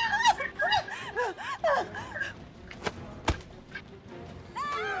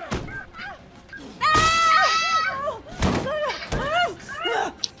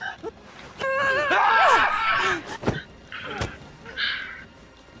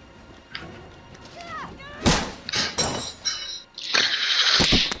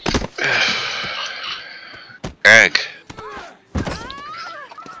 Egg.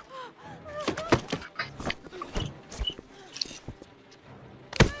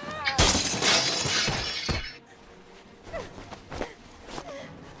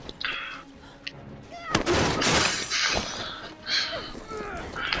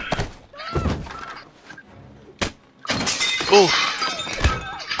 Oof.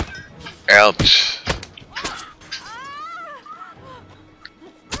 Ouch.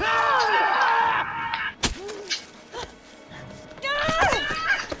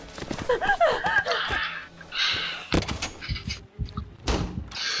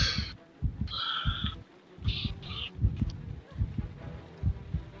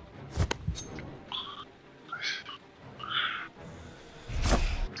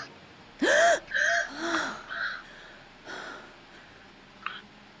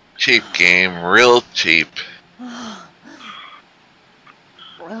 Cheap game, real cheap.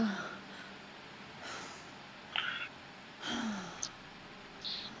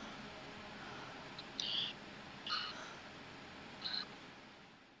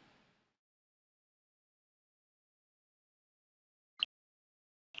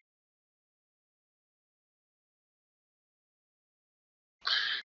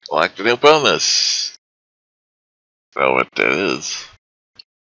 Like the new bonus. Know what that is.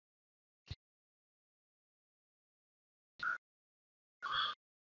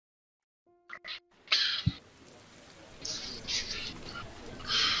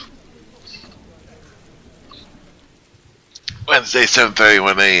 Wednesday,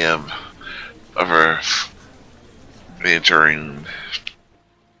 7:31 a.m. over entering.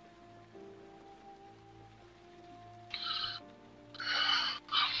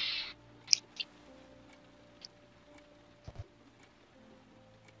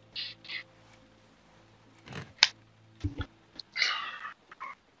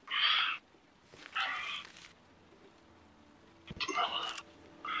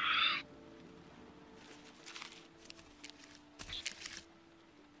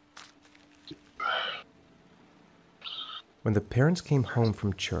 When the parents came home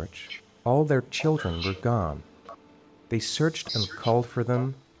from church, all their children were gone. They searched and called for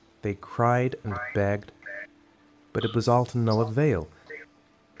them, they cried and begged, but it was all to no avail.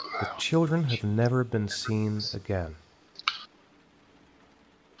 The children have never been seen again.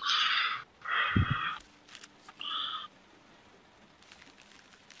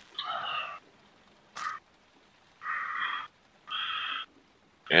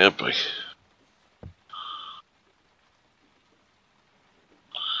 Yeah, boy.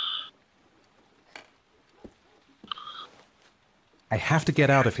 I have to get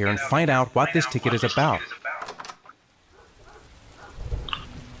out of here and find out what this ticket is about.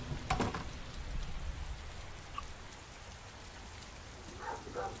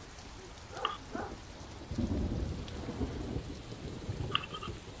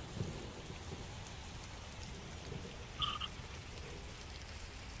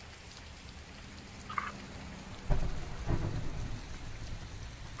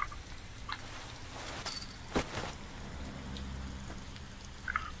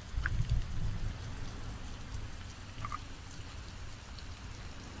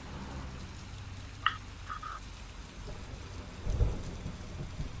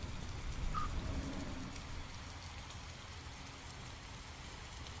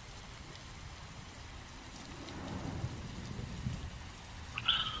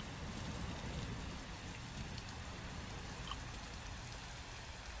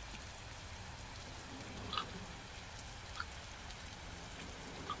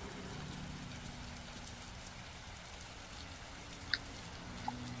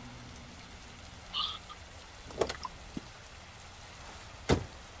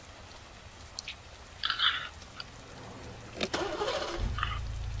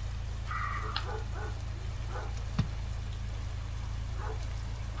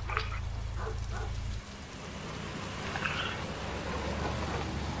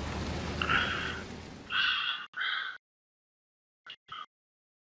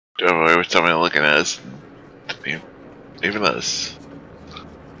 Every time I'm looking at us, even us.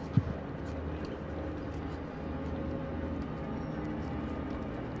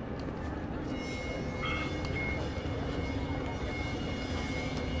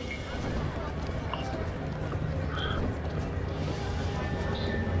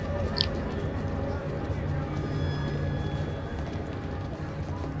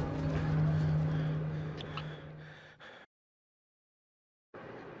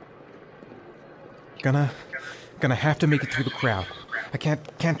 Gonna have to make it through the crowd. I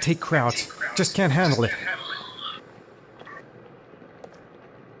can't take crowds. Just can't handle it.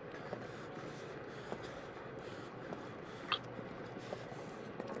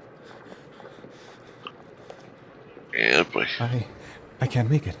 Yeah, boy. I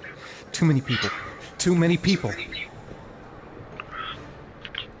can't make it. Too many people. Too many people.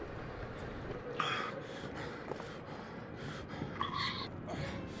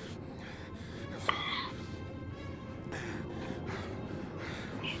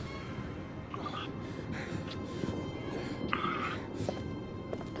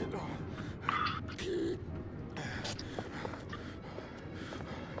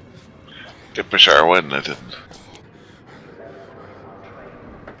 Could push our win, I didn't.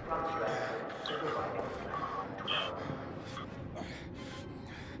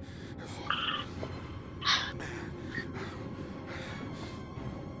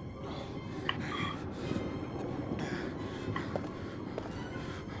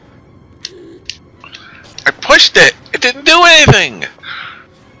 pushed it. It didn't do anything.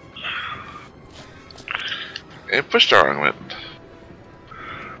 It pushed the wrong button.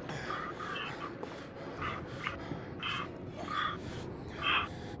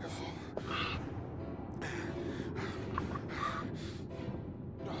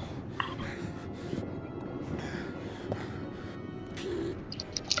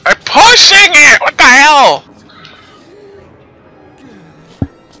 I'm pushing it! What the hell?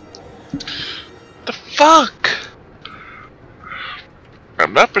 The fuck?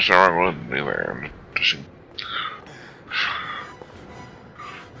 I'm not pushing the wrong one either. I'm pushing.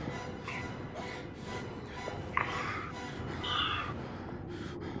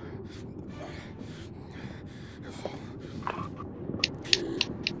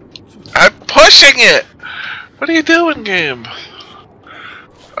 I'm pushing it! What are you doing, game?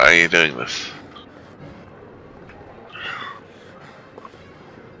 Why are you doing this?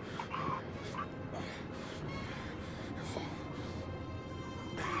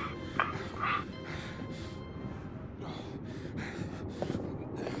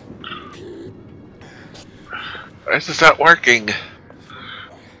 Why is this not working?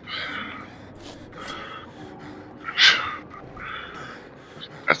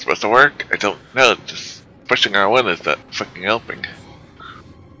 That's supposed to work? I don't know. Just pushing R1 is not fucking helping.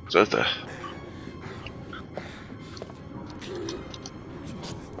 So the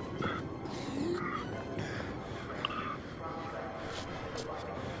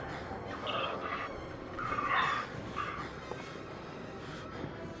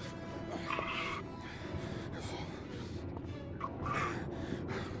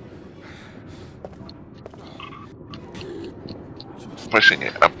pushing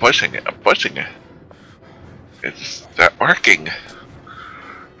it. I'm pushing it. I'm pushing it. It's not working.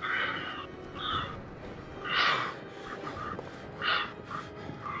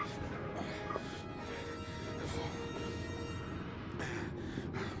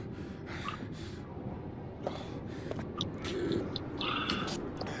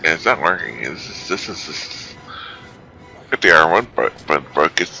 Yeah, it's not working. This is just. If the R1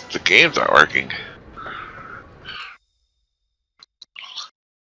 broke, it's the game's not working.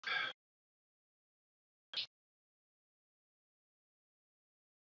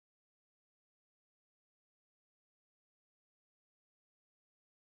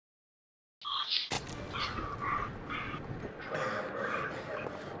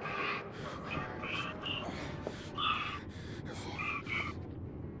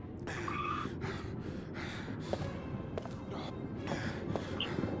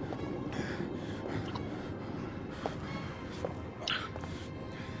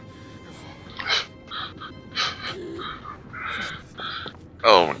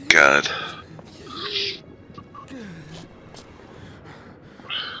 Oh my god.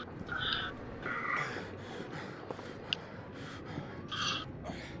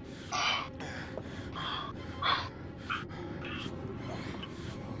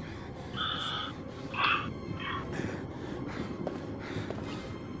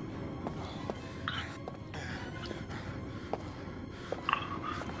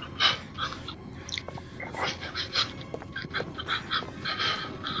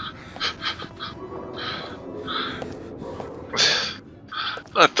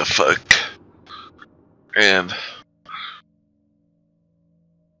 What the fuck? And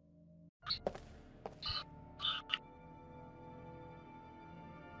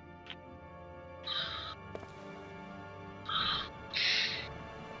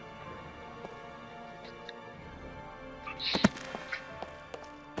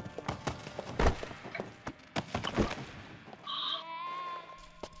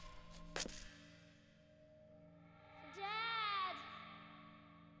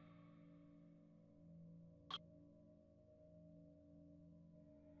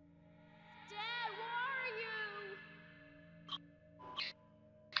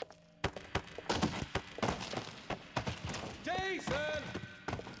Jason!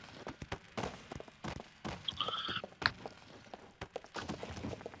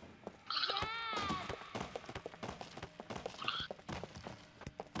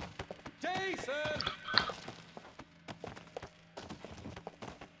 Jason!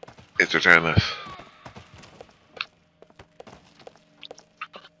 it's return this.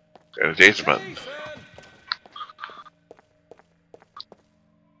 There's a Jason button.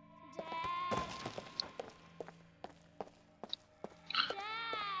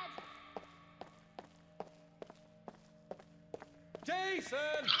 Jason!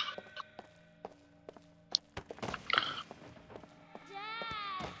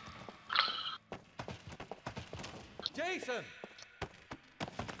 Jason!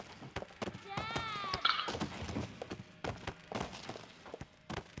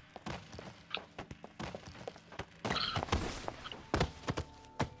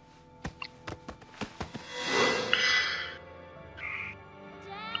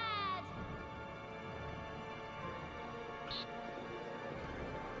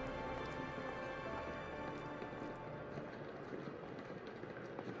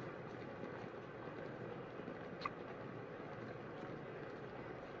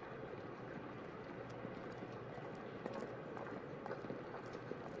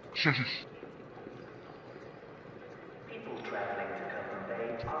 People traveling to Cumberland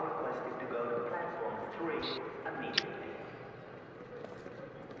Bay are requested to go to platform 3 immediately.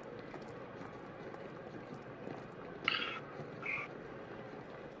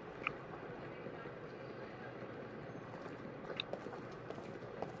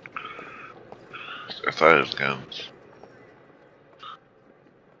 I thought it was guns.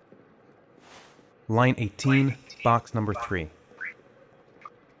 Line 18, box number 3.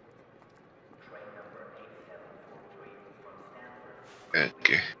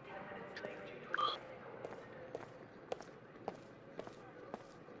 Okay.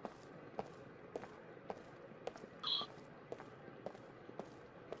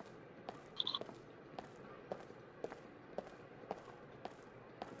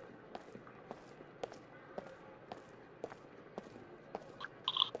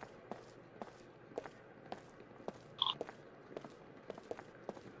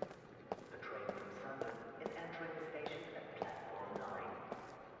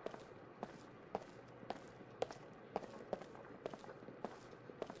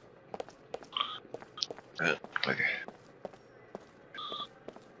 Okay.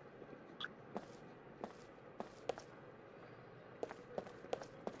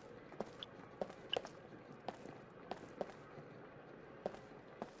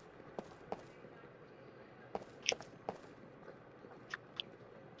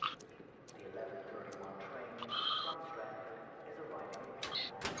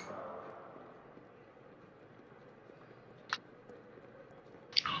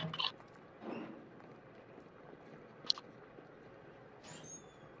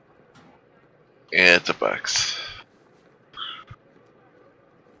 Yeah, it's a box.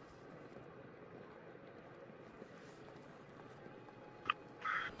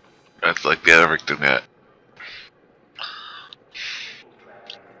 That's like the other victim net.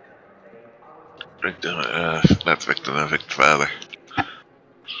 Victim, not victim, the victim father.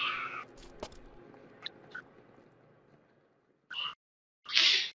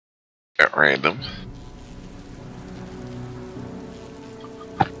 At random.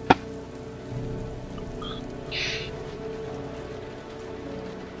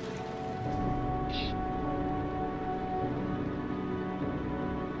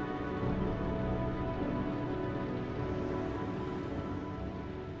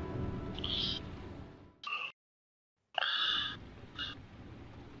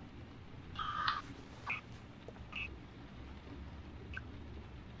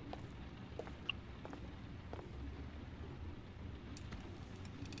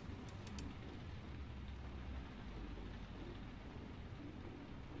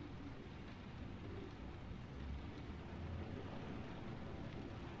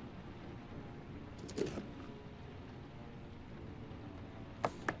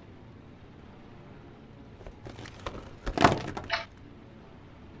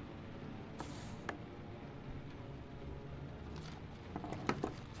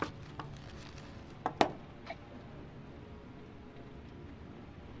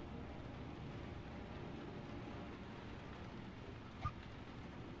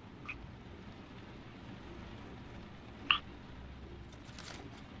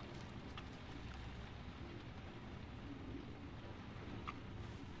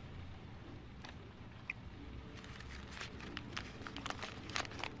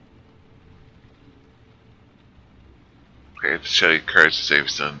 Okay, to show you cars to save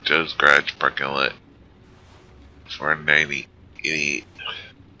some Joe's Garage parking lot. 490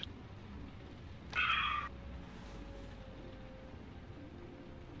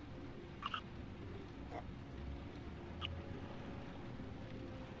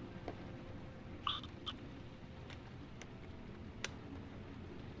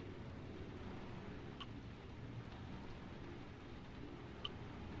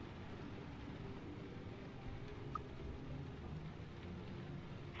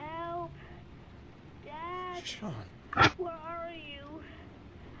 Help! Dad! Sean. Where are you?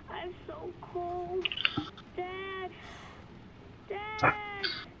 I'm so cold. Dad! Dad!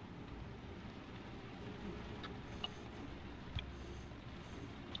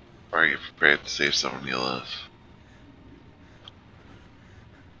 Are you prepared to save someone you love?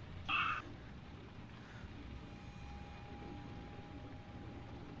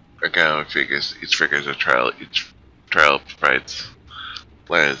 Again, each figures a trial. Each trial provides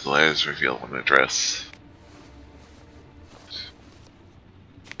letters reveal one address.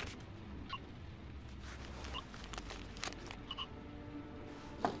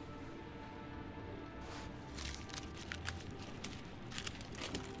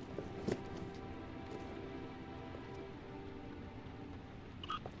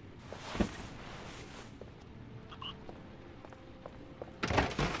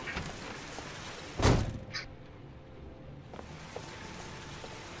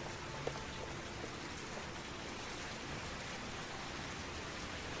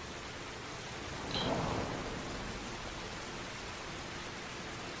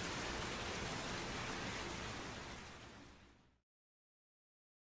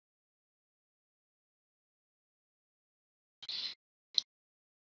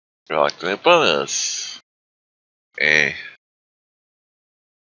 Reluctant bonus. Eh.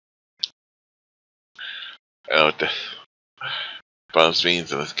 I don't know what the bonus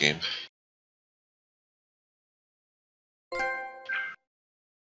means in this game.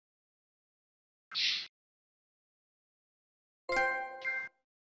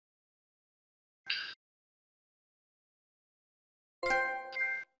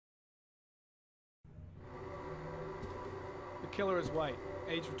 The killer is white,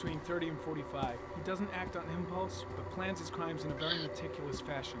 aged between 30 and 45. He doesn't act on impulse, but plans his crimes in a very meticulous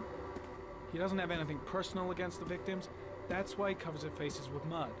fashion. He doesn't have anything personal against the victims. That's why he covers their faces with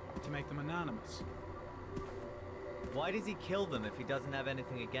mud, to make them anonymous. Why does he kill them if he doesn't have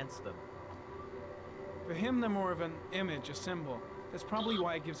anything against them? For him, they're more of an image, a symbol. That's probably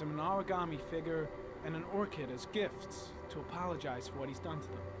why he gives them an origami figure and an orchid as gifts, to apologize for what he's done to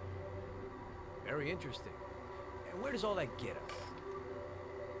them. Very interesting. And where does all that get us?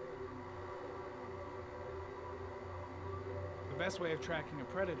 The best way of tracking a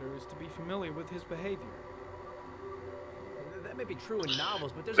predator is to be familiar with his behavior. That may be true in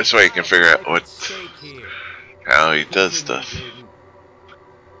novels, but there's This way you can figure out how he does stuff.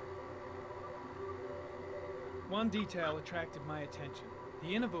 One detail attracted my attention.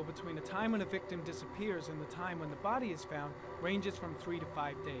 The interval between the time when a victim disappears and the time when the body is found ranges from 3 to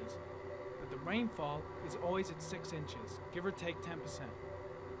 5 days. But the rainfall is always at 6 inches, give or take 10%.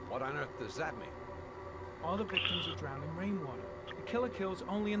 What on earth does that mean? All the victims are drowned in rainwater. The killer kills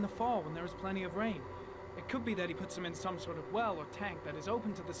only in the fall when there is plenty of rain. It could be that he puts them in some sort of well or tank that is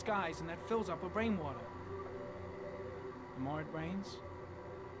open to the skies and that fills up with rainwater. The more it rains,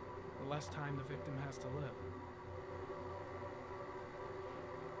 the less time the victim has to live.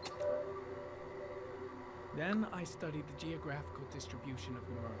 Then I studied the geographical distribution of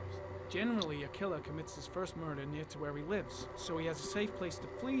the murders. Generally, a killer commits his first murder near to where he lives, so he has a safe place to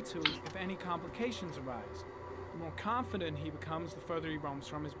flee to if any complications arise. The more confident he becomes, the further he roams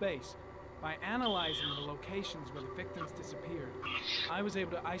from his base. By analyzing the locations where the victims disappeared, I was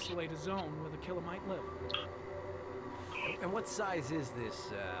able to isolate a zone where the killer might live. And what size is this,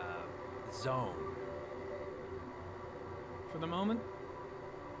 zone? For the moment,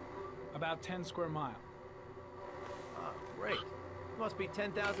 about 10 square miles. Oh, great. There must be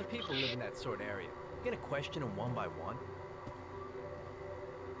 10,000 people live in that sort of area. Gonna question them one by one?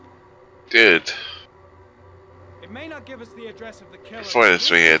 Dude. It may not give us the address of the killer. Before this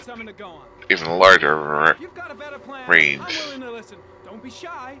we had even larger range. I'm willing to listen. Don't be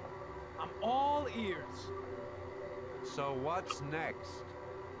shy. I'm all ears. So what's next?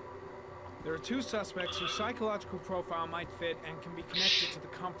 There are 2 suspects whose psychological profile might fit and can be connected to the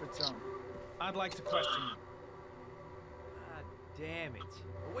comfort zone. I'd like to question them. God damn it.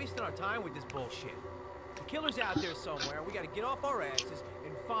 We're wasting our time with this bullshit. The killer's out there somewhere, and we gotta get off our asses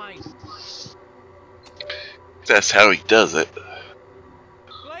and find him. That's how he does it.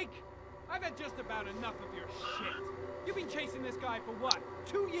 Blake, I've had just about enough of your shit. You've been chasing this guy for what,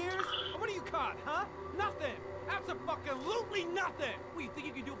 2 years? And what do you caught, huh? Nothing. Absolutely nothing. Well, you think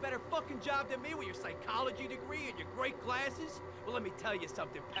you can do a better fucking job than me with your psychology degree and your great glasses? Well, let me tell you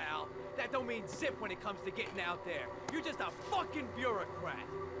something, pal. That don't mean zip when it comes to getting out there. You're just a fucking bureaucrat.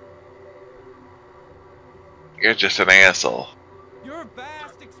 You're just an asshole. Your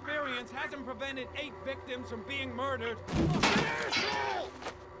vast experience hasn't prevented 8 victims from being murdered.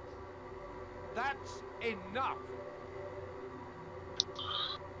 That's enough.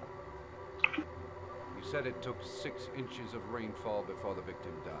 You said it took 6 inches of rainfall before the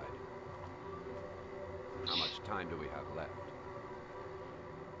victim died. How much time do we have left?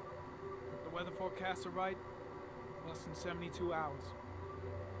 If the weather forecasts are right, less than 72 hours.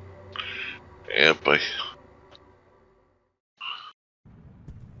 Yeah, boy.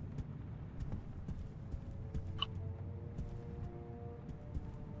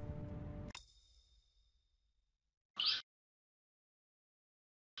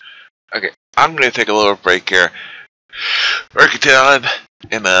 Okay, I'm gonna take a little break here. We'll continue on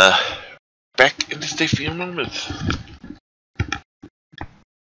in back in just a few moments.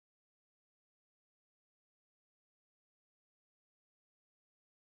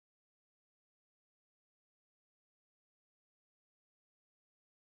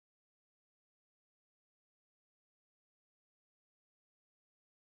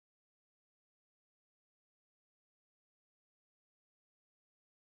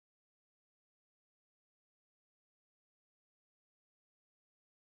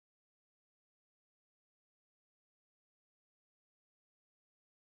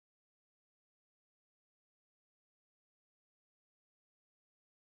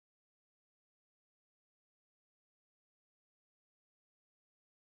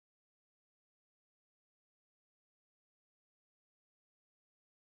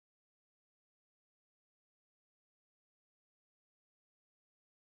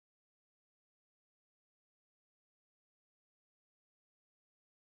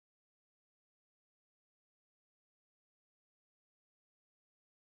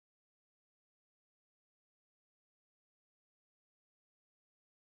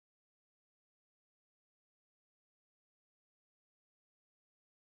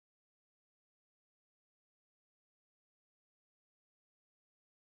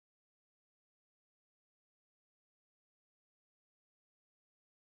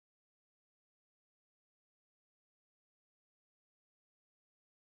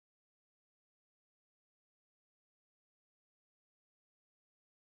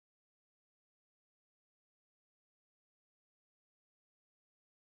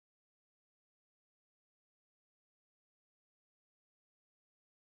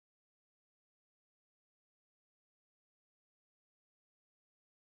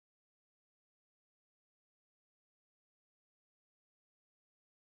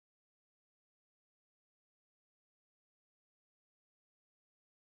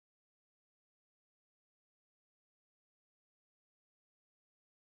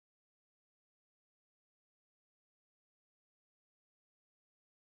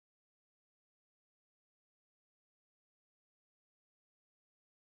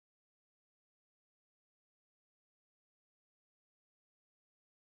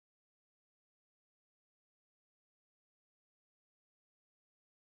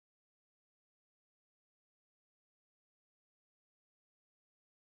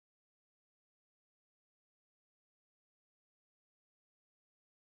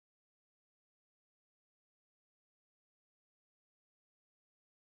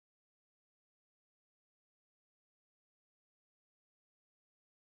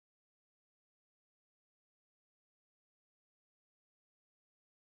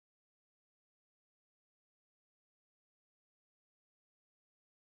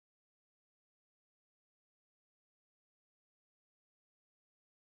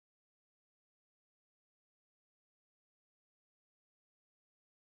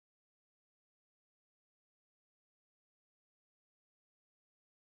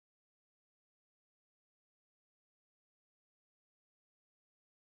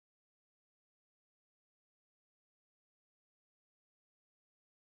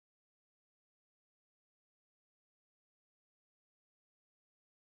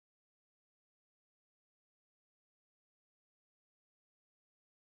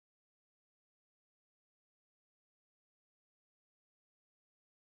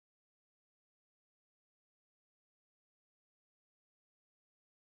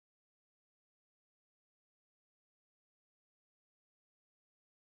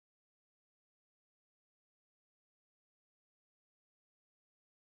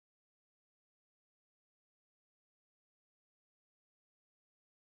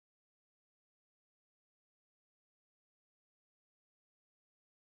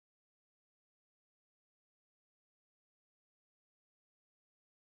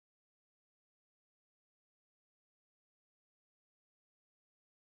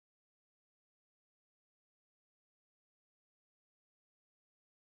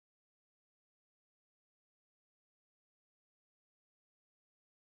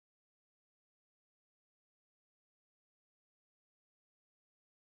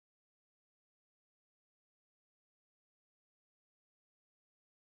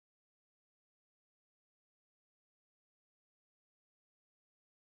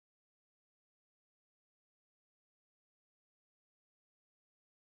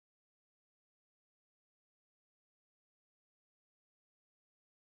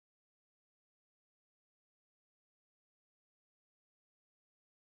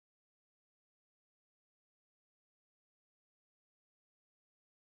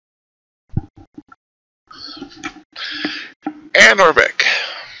 And we're back.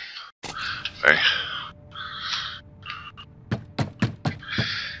 Sorry.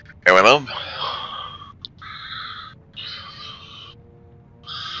 I went home.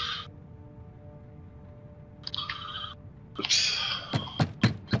 Oops.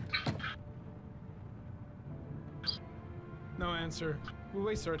 No answer. We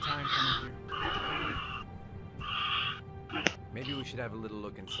waste our time coming here. Maybe we should have a little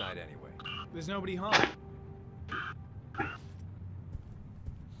look inside anyway. There's nobody home.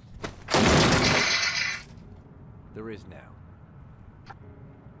 There is now.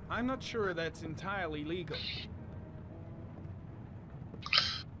 I'm not sure that's entirely legal.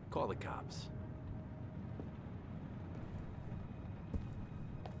 Call the cops.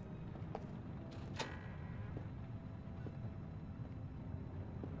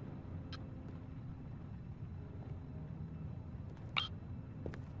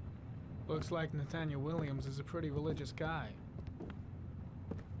 Looks like Nathaniel Williams is a pretty religious guy.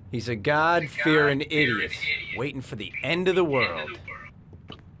 He's a God-fearing idiot, waiting for the end of the world.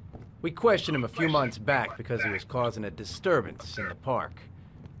 We questioned him a few months back because he was causing a disturbance in the park.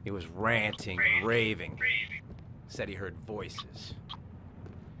 He was ranting and raving. Said he heard voices.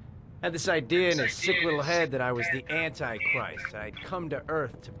 Had this idea in his sick little head that I was the Antichrist. I'd come to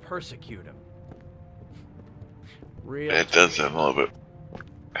Earth to persecute him. Real. It does sound a little bit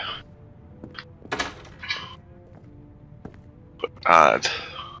odd.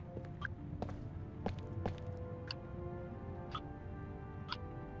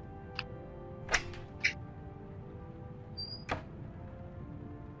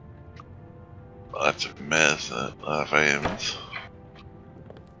 Lots of mess, a lot of items.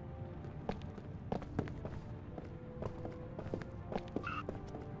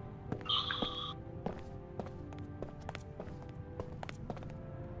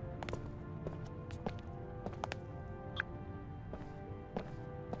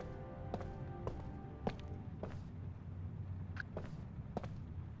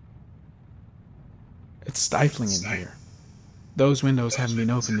 It's stifling in here. Those windows haven't been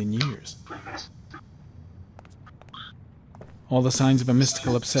opened in years. All the signs of a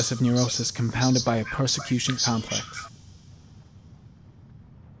mystical obsessive neurosis compounded by a persecution complex.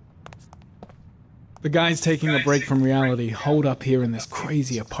 The guy's taking a break from reality, holed up here in this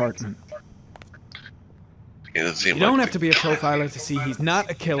crazy apartment. You don't have to be a profiler to see he's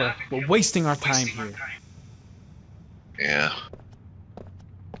not a killer. We're wasting our time here. Yeah.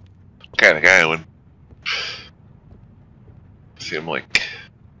 Kind of guy would seem like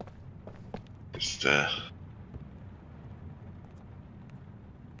just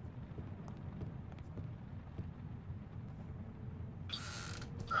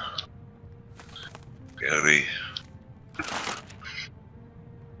very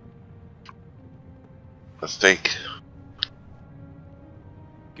mistake.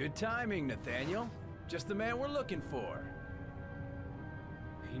 Good timing, Nathaniel. Just the man we're looking for.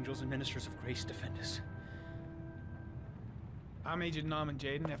 Angels and ministers of grace defend us. I'm Agent Norman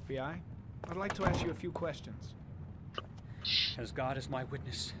Jayden, FBI. I'd like to ask you a few questions. As God is my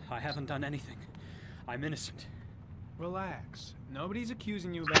witness, I haven't done anything. I'm innocent. Relax. Nobody's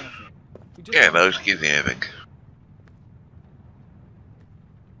accusing you of anything. Yeah, no excusing anything.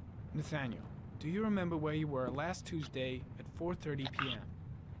 Nathaniel, do you remember where you were last Tuesday at 4:30 p.m.?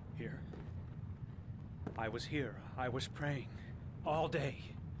 Here. I was here. I was praying. All day.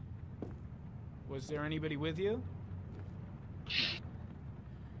 Was there anybody with you?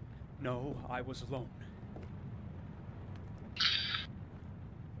 No, I was alone.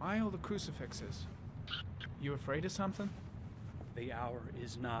 Why all the crucifixes? You afraid of something? The hour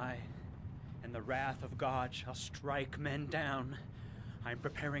is nigh, and the wrath of God shall strike men down. I'm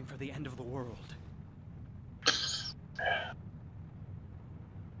preparing for the end of the world.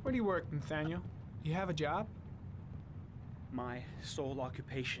 Where do you work, Nathaniel? You have a job? My sole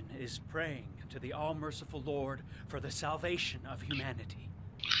occupation is praying to the all-merciful Lord for the salvation of humanity.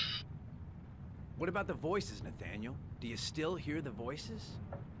 What about the voices, Nathaniel? Do you still hear the voices?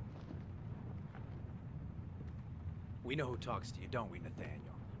 We know who talks to you, don't we,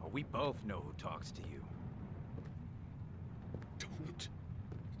 Nathaniel? Or we both know who talks to you. Don't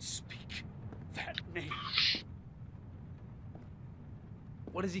speak that name.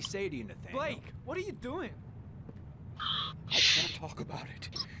 What does he say to you, Nathaniel? Blake, what are you doing? I can't talk about it.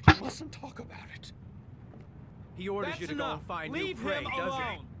 You mustn't talk about it. He orders you to go and find new prey, doesn't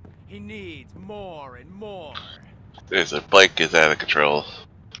he? He needs more and more. There's a Blake is out of control.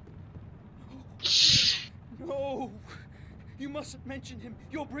 No! You mustn't mention him.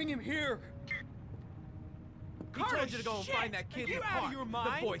 You'll bring him here. He told you to go and find that kid in the park. Out of your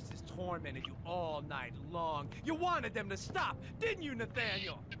mind? The voices tormented you all night long. You wanted them to stop, didn't you,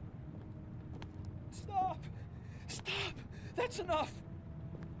 Nathaniel? Stop! Stop! That's enough!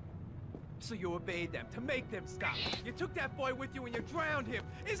 So you obeyed them to make them stop. You took that boy with you and you drowned him.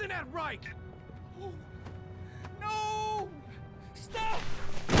 Isn't that right? Oh. No! Stop!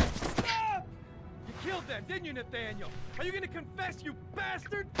 Stop! You killed them, didn't you, Nathaniel? Are you gonna confess, you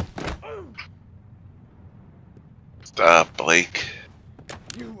bastard? Stop, Blake.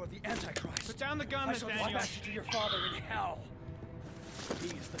 You are the Antichrist. Put down the gun, Nathaniel. I shall dispatch you to your father in hell. He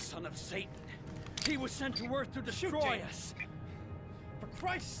is the son of Satan. He was sent to Earth to destroy us. For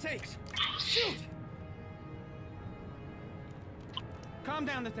Christ's sake, shoot! Calm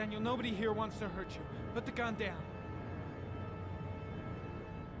down, Nathaniel. Nobody here wants to hurt you. Put the gun down.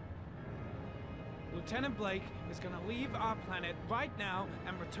 Lieutenant Blake is gonna leave our planet right now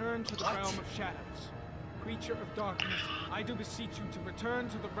and return to the realm of shadows. Creature of darkness, I do beseech you to return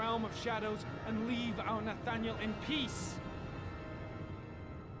to the realm of shadows and leave our Nathaniel in peace.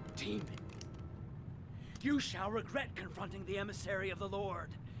 Demon, you shall regret confronting the emissary of the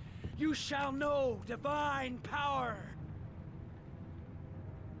Lord. You shall know divine power.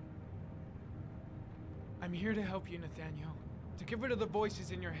 I'm here to help you, Nathaniel. To get rid of the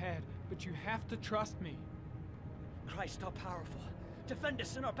voices in your head, but you have to trust me. Christ all powerful, defend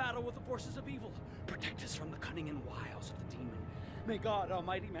us in our battle with the forces of evil. Protect us from the cunning and wiles of the demon. May God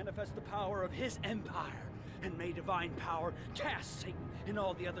Almighty manifest the power of his empire, and may divine power cast Satan and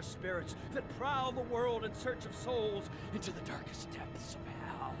all the other spirits that prowl the world in search of souls into the darkest depths of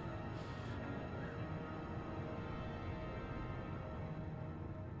hell.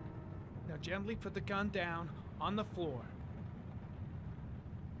 Now gently put the gun down on the floor.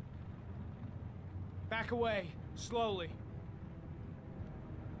 Back away, slowly.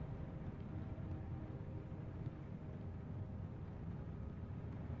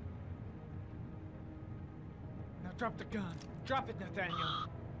 Now drop the gun. Drop it, Nathaniel.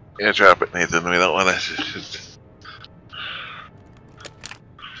 Yeah, drop it, Nathan. We don't want to.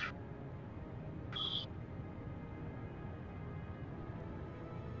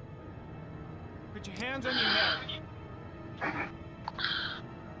 Put your hands on your head.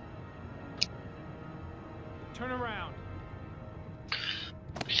 Turn around.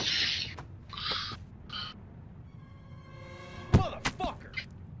 Motherfucker!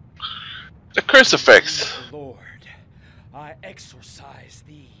 The crucifix. Lord, I exorcise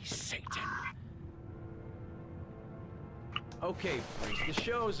thee, Satan. Okay, freak, the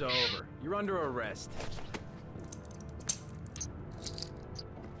show's over. You're under arrest.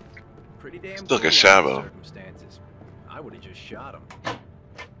 Pretty damn Look at cool under the Shabo. circumstances. I would have just shot him.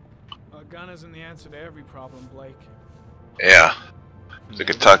 A gun isn't the answer to every problem, Blake. Yeah. Took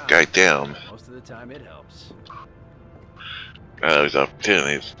a tough guy down. Most of the time it helps. There's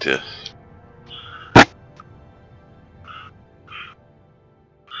opportunities to.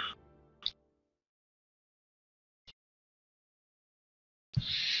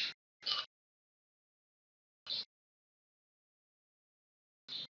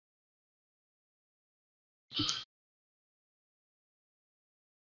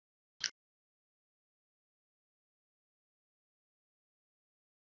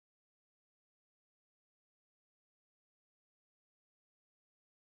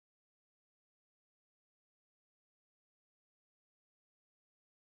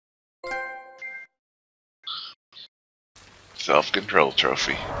 Self-control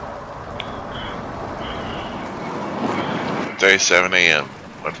trophy. 37 AM.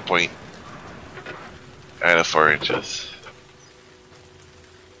 1 point out of 4 inches.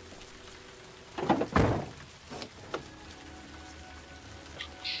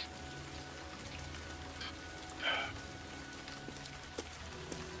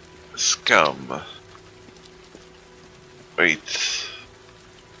 Scum. Wait.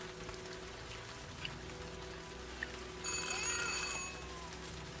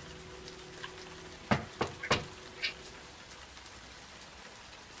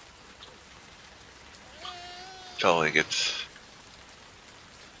 Totally gets.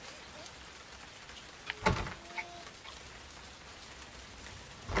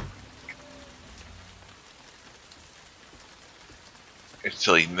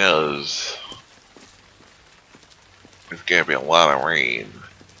 Until he knows there's gonna be a lot of rain,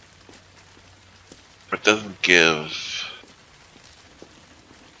 but doesn't give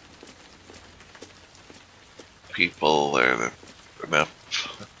people enough,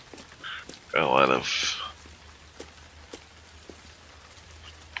 a lot of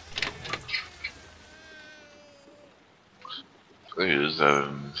clues,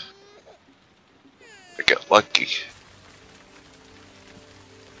 and I got lucky.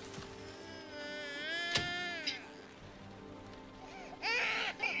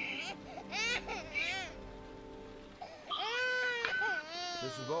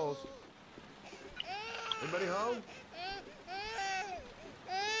 Mrs. Bowles. Anybody home?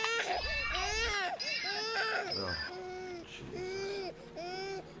 Oh, Jesus.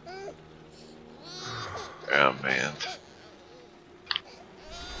 Oh man.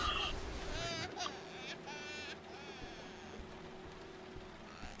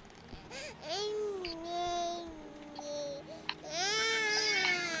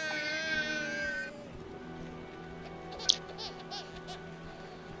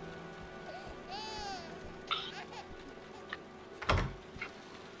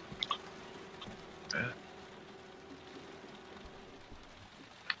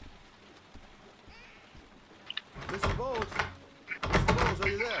 Mrs. Bowles? Mrs. Bowles, are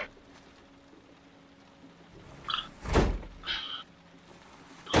you there?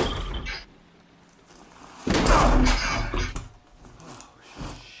 Oh,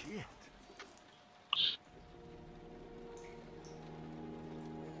 shit.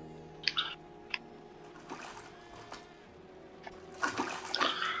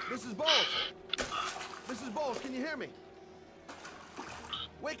 Mrs. Bowles! Mrs. Bowles, can you hear me?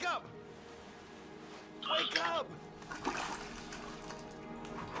 Wake up! Wake up!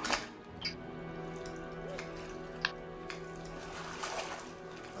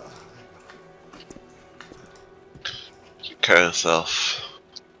 Cut yourself.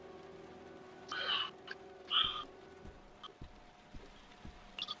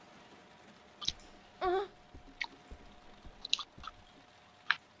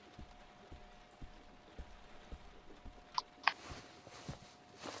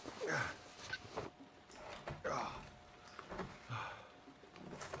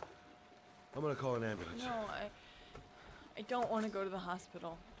 I'm gonna call an ambulance. No, I don't want to go to the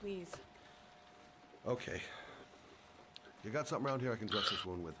hospital. Please. Okay. You got something around here I can dress this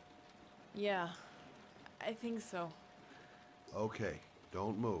wound with? Yeah, I think so. Okay,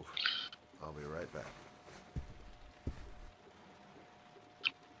 don't move. I'll be right back.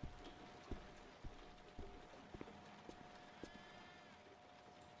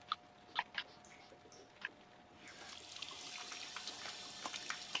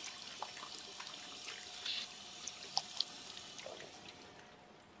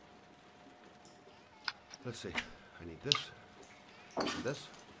 Let's see. I need this, and this,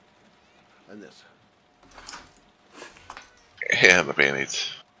 and this. Yeah, the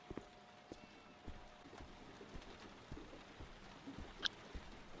band-aids.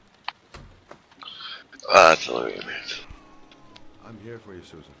 That's a little bit. I'm here for you,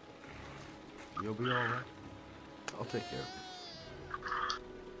 Susan. You'll be all right. I'll take care of you.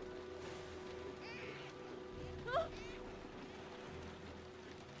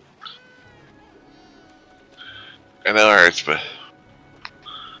 I know it hurts, but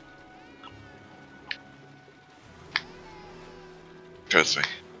trust me.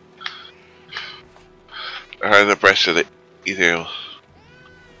 I heard the pressure that either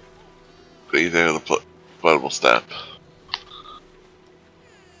the blood will stop.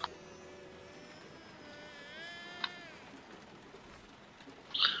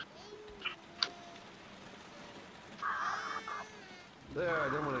 There, I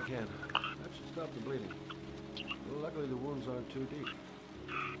done what I can. That should stop the bleeding. Well, luckily the wounds aren't too deep.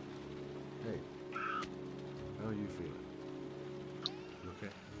 Hey, how are you feeling? You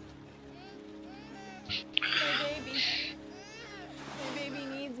okay? My baby. My baby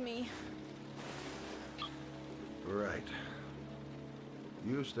needs me. Right.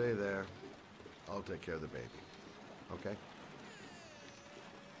 You stay there. I'll take care of the baby. Okay?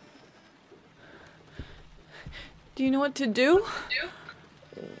 Do you know what to do?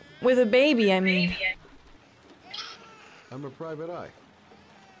 With a baby, I mean. I'm a private eye.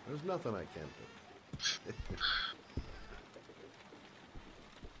 There's nothing I can't do.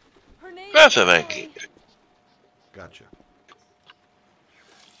 Her name Nothing I can do. Gotcha.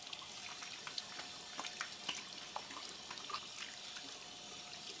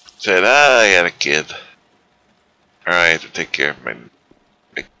 Said I had a kid. I had to take care of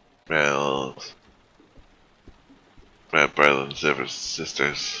my brothers and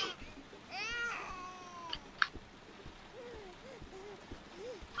sisters.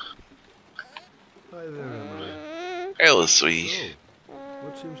 Hi there, Emily. Hello, sweet. So,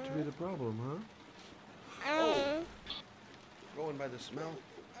 what seems to be the problem, huh? Oh. Going by the smell,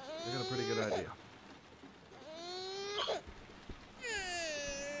 I got a pretty good idea.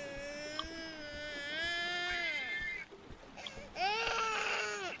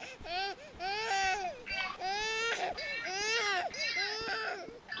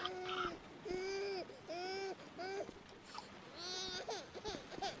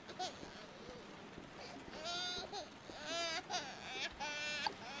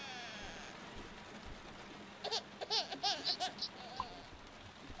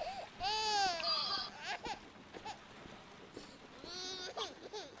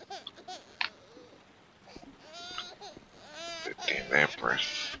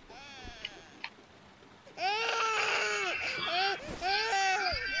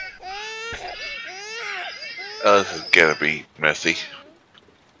 Oh, this is gonna be messy.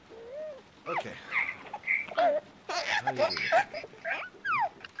 Okay. How you doing?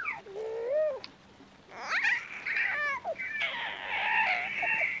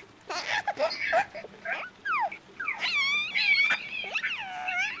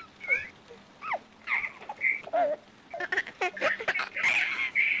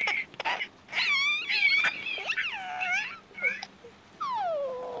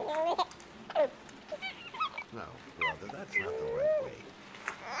 No, brother, that's not the right way.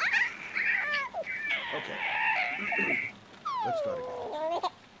 Okay. Let's start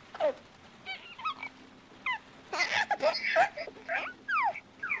again.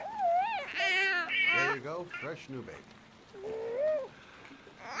 There you go, fresh new baby.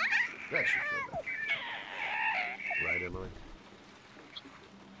 That should feel better. Right, Emily?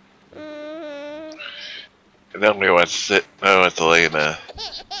 And then we want to sit. I want to lay in a.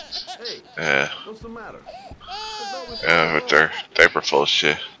 Hey, what's the matter? With their diaper full of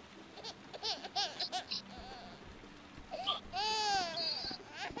shit.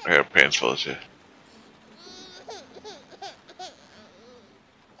 I got pants full of shit.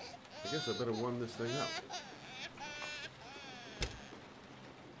 I guess I better warm this thing up.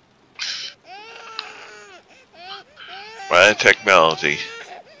 My technology.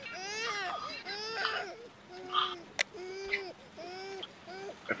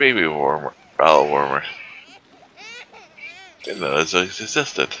 A baby warmer, bowel warmer. Didn't know this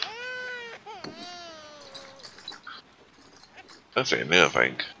existed. That's a new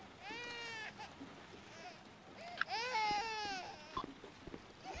thing.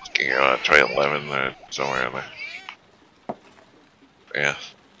 Can you try 11 or somewhere in there? Yeah.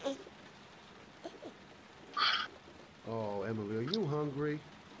 Oh, Emily, are you hungry?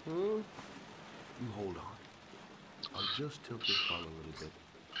 Huh? You hold on. I'll just tilt this ball a little bit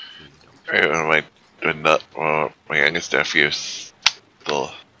so you don't. Right, my youngest nephew's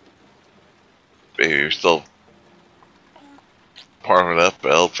still, baby, you're still warming up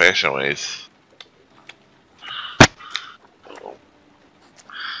old-fashioned ways.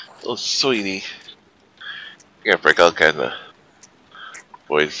 Little sweetie. You gotta break all kinds of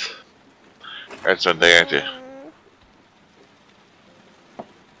boys. That's one thing, aren't you?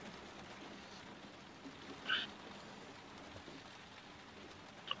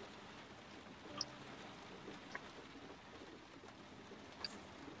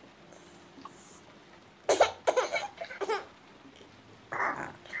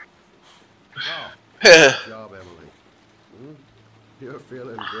 Good job, Emily. Hmm? You're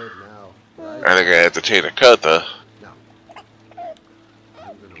feeling good now, right? I think I have to change the cut though. Now,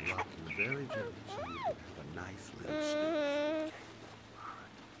 I'm gonna rock you very gently so you can have a nice little sleep.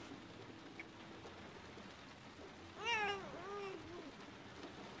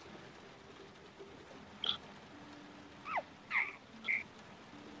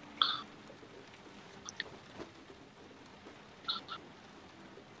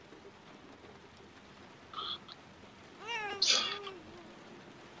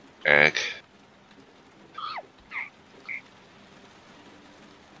 Egg.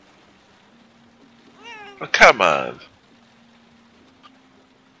 Oh, come on.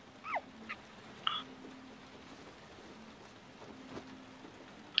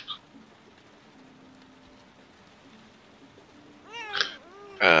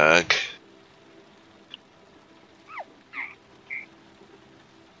 Egg.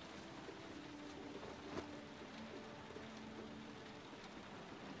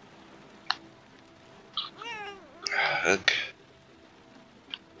 Egg.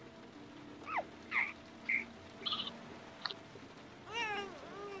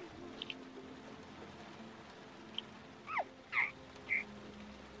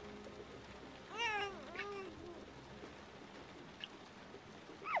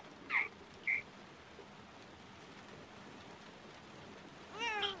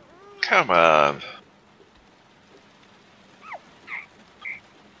 Come on.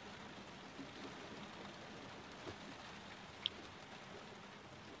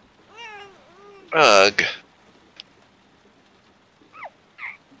 Ugh.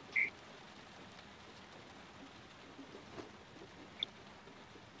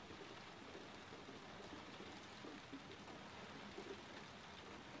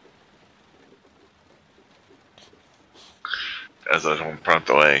 As I don't prompt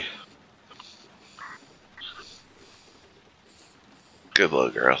away. Good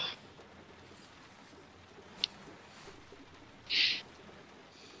little girl.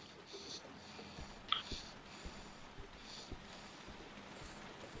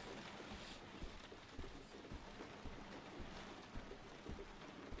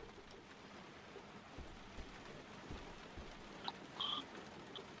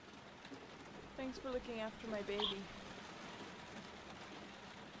 Thanks for looking after my baby.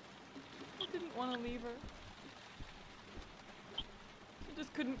 I didn't want to leave her. I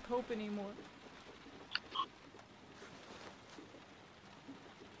just couldn't cope anymore.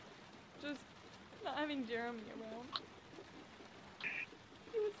 Just not having Jeremy around.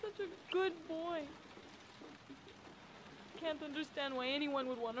 He was such a good boy. Can't understand why anyone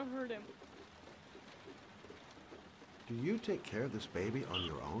would want to hurt him. Do you take care of this baby on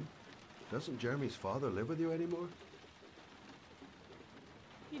your own? Doesn't Jeremy's father live with you anymore?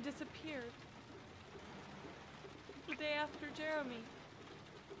 He disappeared. The day after Jeremy.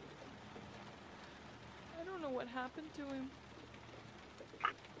 I don't know what happened to him.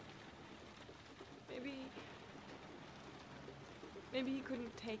 Maybe he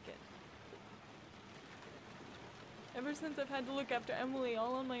couldn't take it. Ever since I've had to look after Emily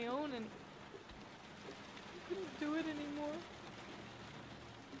all on my own, and I couldn't do it anymore.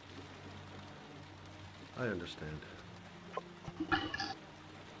 I understand.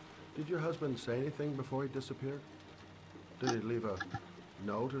 Did your husband say anything before he disappeared? Did he leave a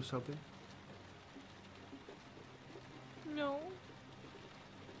note or something? No.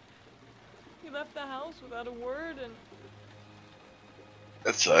 He left the house without a word, and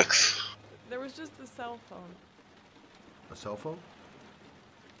That sucks. there was just a cell phone. A cell phone?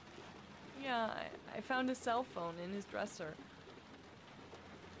 Yeah, I found a cell phone in his dresser.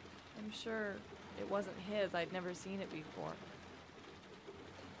 I'm sure it wasn't his. I'd never seen it before.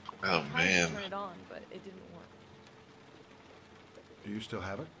 Oh, I tried man. to turn it on, but it didn't work. Do you still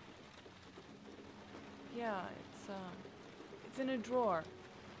have it? Yeah, it's in a drawer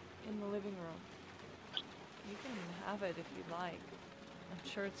in the living room. You can have it if you'd like. I'm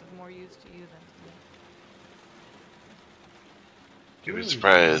sure it's of more use to you than to me. Give me a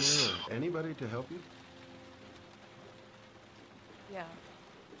surprise. Anybody to help you? Yeah.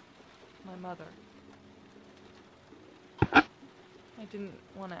 My mother. I didn't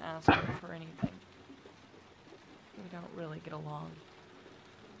want to ask her for anything. We don't really get along.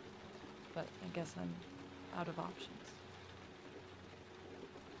 But I guess I'm out of options.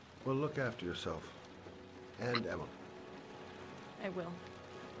 Well, look after yourself. And Emma. I will.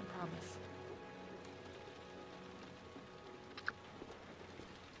 I promise.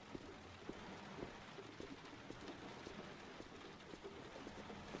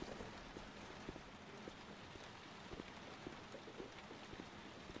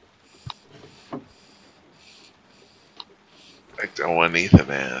 I don't want Ethan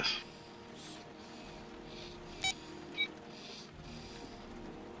ass.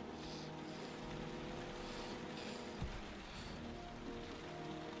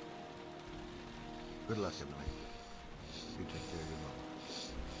 Good luck, Emily. You take care of your mom.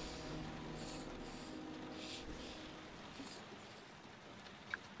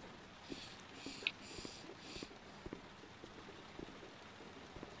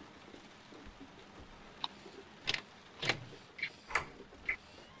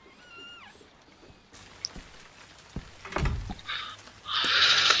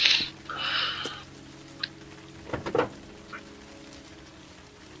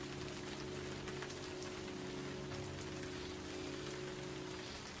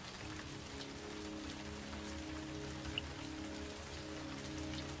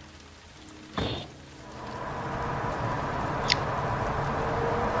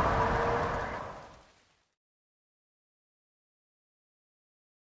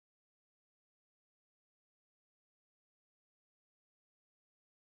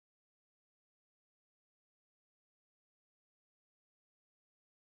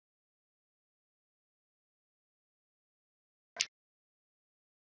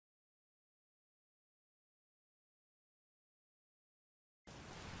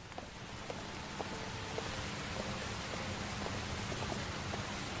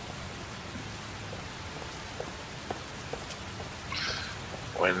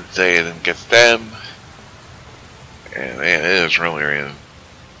 Wednesday, then gets them. And man, it is really raining.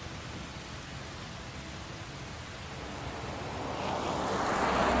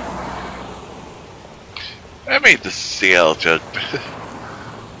 I made the CL joke.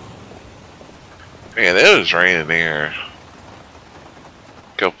 Man, it was raining here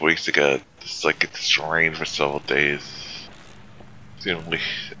a couple weeks ago. It's like it just rained for several days. Seemingly,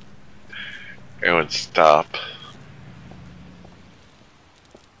 everyone stop.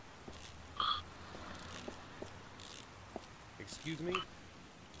 Excuse me?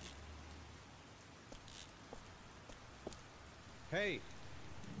 Hey.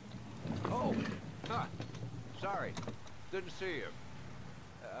 Oh. Huh. Sorry. Didn't see you.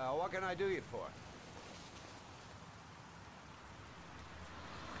 What can I do you for?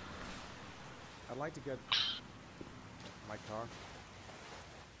 I'd like to get my car.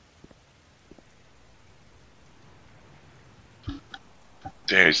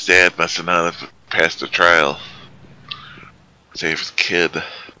 His dad must have not have passed the trial. Save his kid.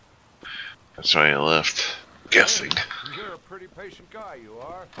 That's why he left. Guessing. You're a pretty patient guy, you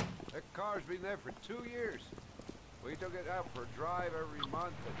are. That car's been there for 2 years. We took it out for a drive every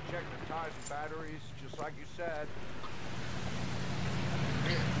month and checked the tires and batteries, just like you said.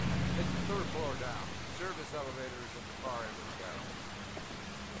 Here, it's the 3rd floor down. Service elevators at the far end of the garage.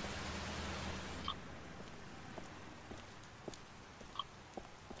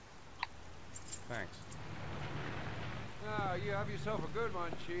 Thanks. Now, you have yourself a good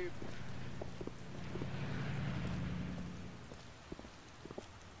one, Chief.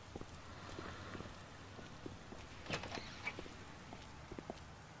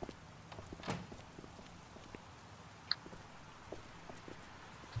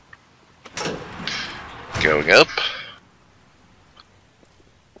 Going up.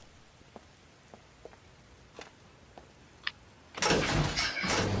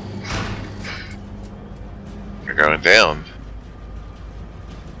 We're going down.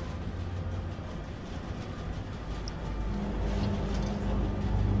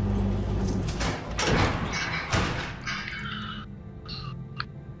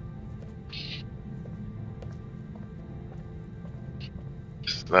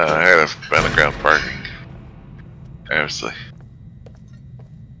 No, I had a underground parking. Obviously.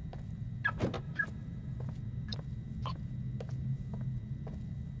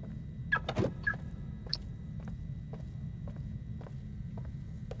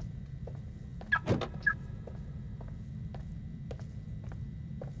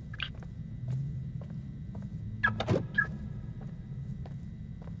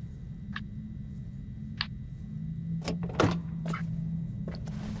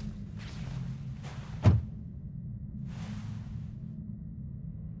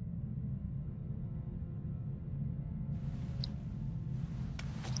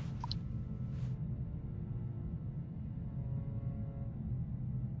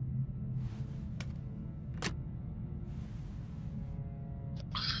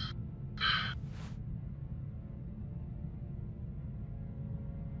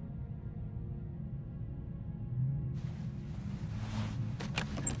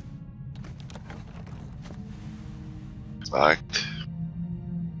 Locked.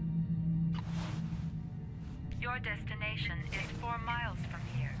 Your destination is 4 miles from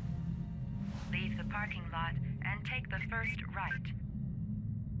here. Leave the parking lot and take the first right.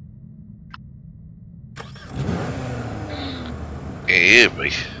 Yeah,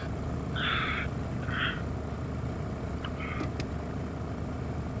 boy.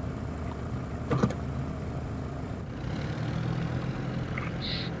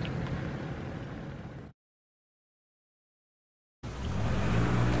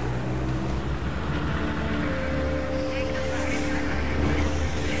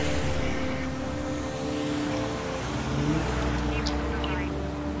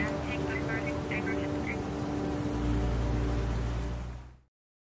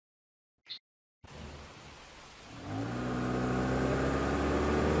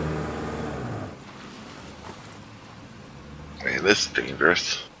 Man, this is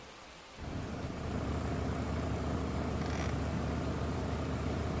dangerous.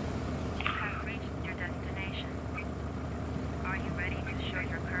 You have reached your destination. Are you ready to show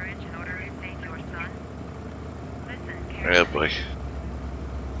your courage in order to save your son? Listen carefully. Yeah, boy.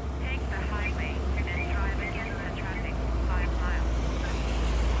 Take the highway and drive against the traffic for 5 miles.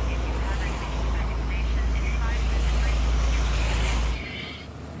 If you haven't reached your destination in 5 minutes,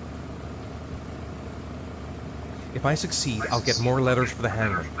 If I succeed, I'll get more letters for the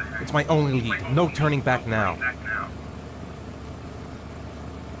hangman. It's my only lead. No turning back now.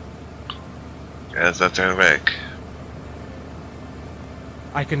 Yes, not turning back.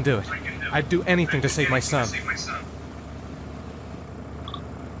 I can do it. I'd do anything to save my son.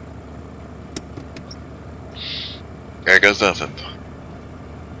 There goes nothing.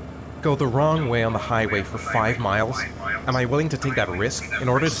 Go the wrong way on the highway for 5 miles? Am I willing to take that risk in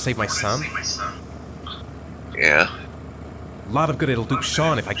order to save my son? Yeah. A lot of good it'll do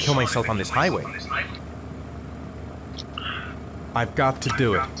Sean if I kill myself on this highway. I've got to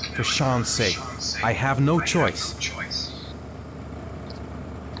do it, for Sean's sake. I have no choice.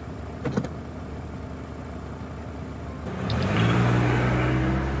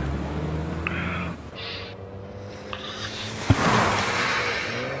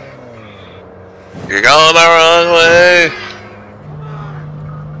 You're going the wrong way!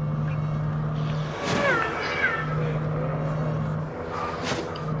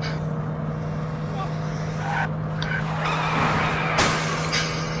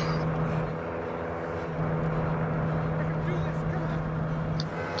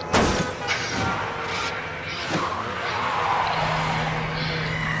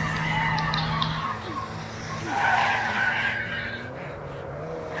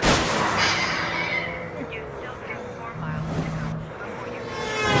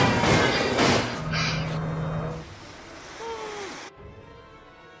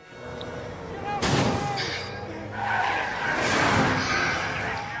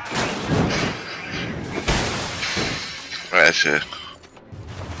 Gotcha.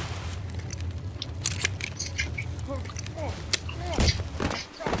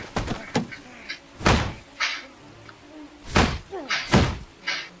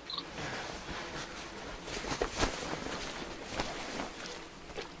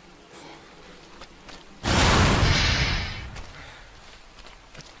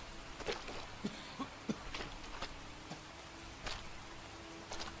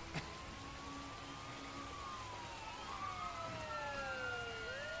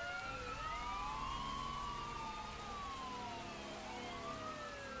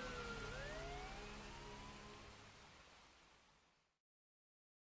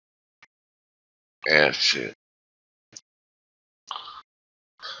 Yeah, shit.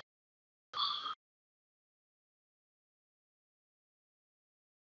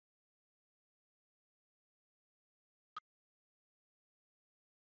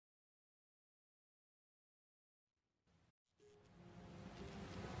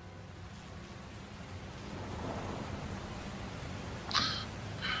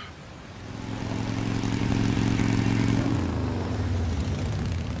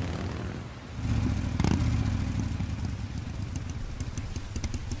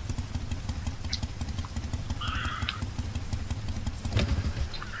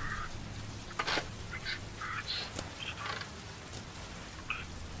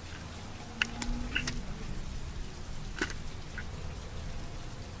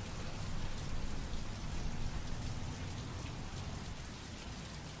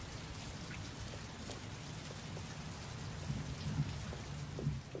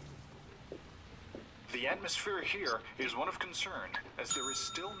 The atmosphere here is one of concern, as there is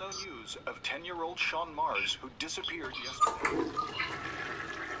still no news of 10-year-old Sean Mars, who disappeared yesterday.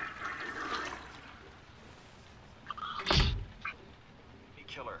 A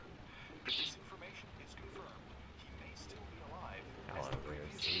killer. If this information is confirmed, he may still be alive, as the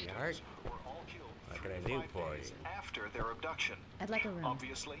previous victims were all killed 3 to 5 days after their abduction. I'd like a room.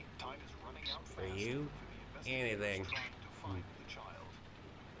 Obviously, time is running out For fast you, for the anything. investigators trying to find the child.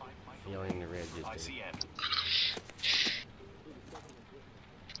 Feeling the register. ICN.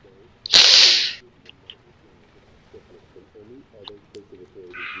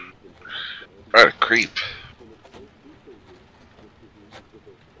 What a creep.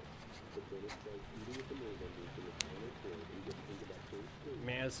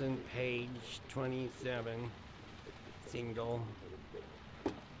 Madison, page 27, single.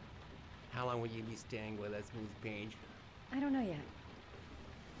 How long will you be staying with us, Miss Page? I don't know yet.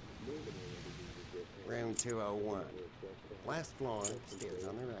 Room 201. Last floor, stairs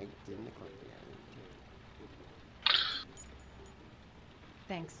on the right, in the courtyard.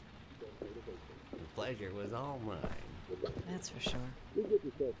 Thanks. The pleasure was all mine. That's for sure.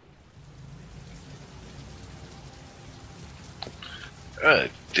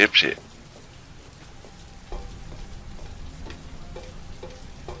 Dipshit.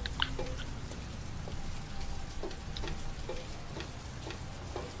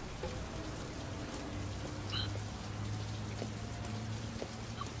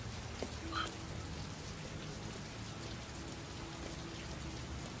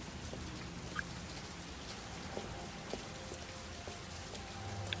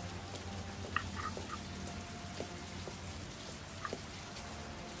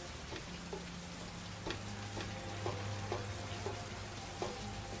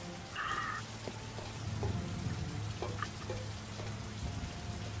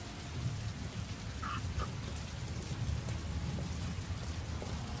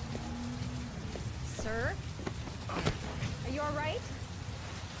 Sir? Are you alright?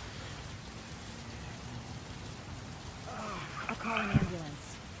 I'll call an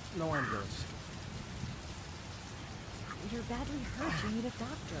ambulance. No ambulance. You're badly hurt. You need a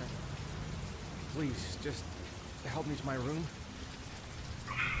doctor. Please, just help me to my room.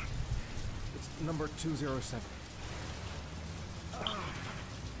 It's number 207.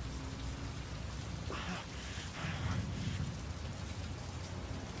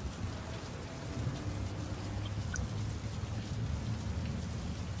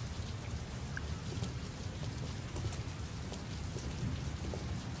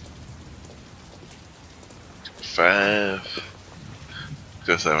 Five.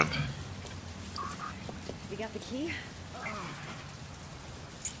 Go 7. You got the key?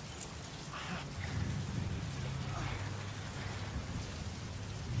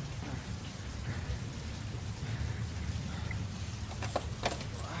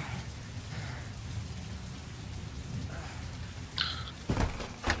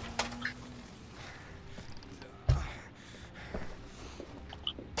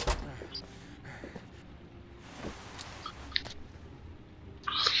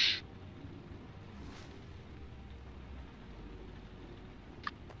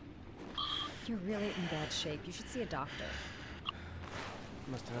 You're really in bad shape. You should see a doctor.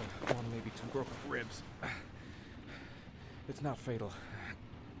 Must have one, maybe two broken ribs. It's not fatal.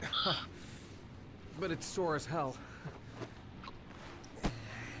 But it's sore as hell.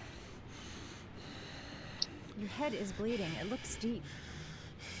 Your head is bleeding. It looks deep.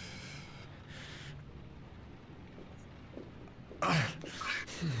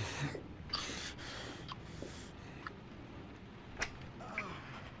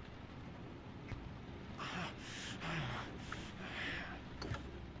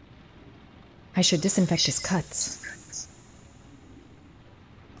 I should disinfect his cuts.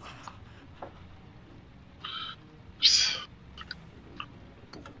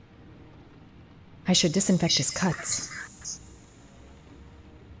 I should disinfect his cuts.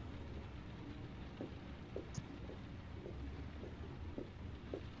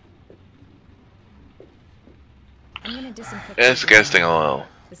 I'm gonna disinfect. It's getting a little.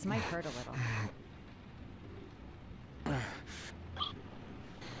 This might hurt a little.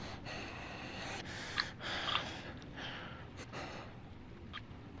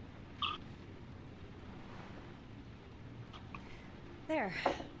 There.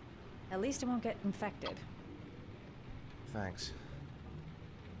 At least it won't get infected. Thanks.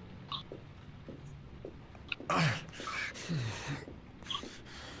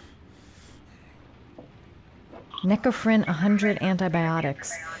 Necofrin 100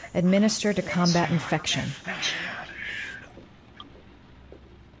 antibiotics, administered to combat infection.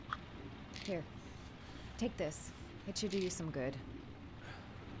 Here, take this. It should do you some good.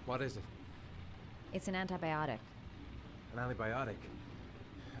 What is it? It's an antibiotic. An antibiotic?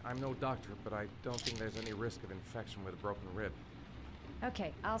 I'm no doctor, but I don't think there's any risk of infection with a broken rib.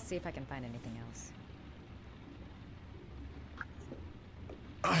 Okay, I'll see if I can find anything else.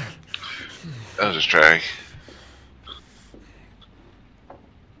 I'll just try.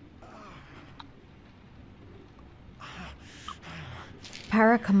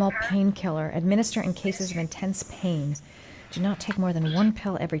 Paracetamol painkiller. Administer in cases of intense pain. Do not take more than 1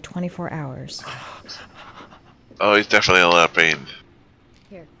 pill every 24 hours. Oh, he's definitely in a lot of pain.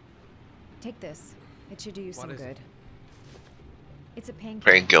 Here, take this. It should do you some What is good. it? It's a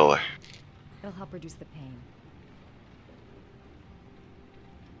painkiller. Painkiller. It'll help reduce the pain.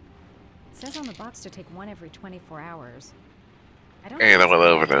 It says on the box to take 1 every 24 hours. I don't Ain't think no it's one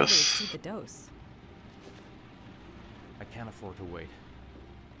gonna overdose. exceed the dose. I can't afford to wait.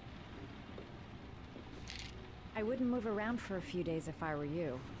 I wouldn't move around for a few days if I were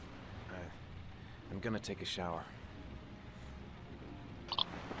you. I'm gonna take a shower. All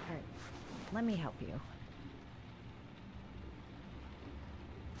right, let me help you.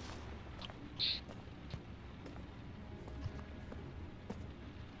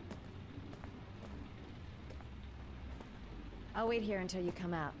 I'll wait here until you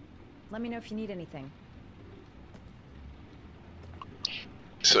come out. Let me know if you need anything.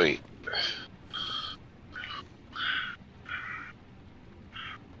 Sweet.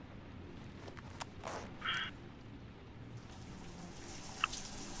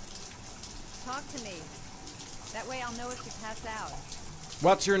 Talk to me. That way I'll know if you pass out.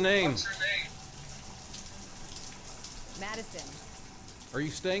 What's your name? Madison. Are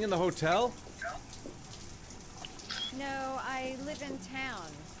you staying in the hotel? No, I live in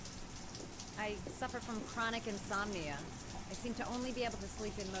town. I suffer from chronic insomnia. I seem to only be able to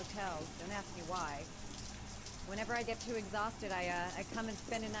sleep in motels. Don't ask me why. Whenever I get too exhausted, I come and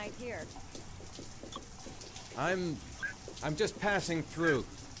spend a night here. I'm just passing through.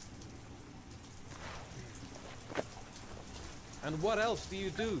 And what else do you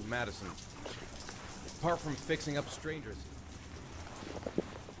do, Madison? Apart from fixing up strangers.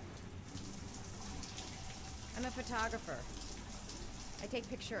 I'm a photographer. I take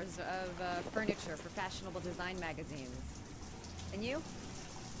pictures of furniture for fashionable design magazines. And you?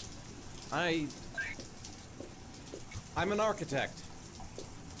 I'm an architect.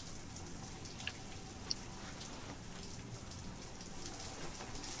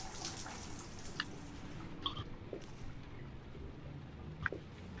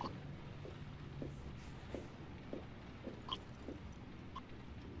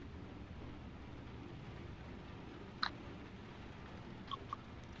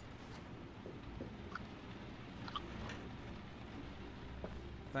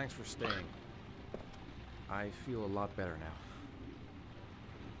 Thanks for staying. I feel a lot better now.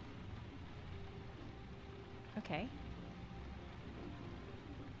 Okay.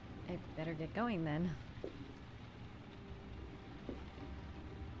 I better get going then.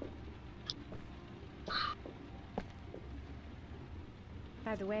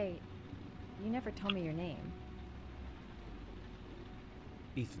 By the way, you never told me your name.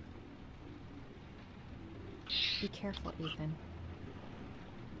 Ethan. Be careful, Ethan.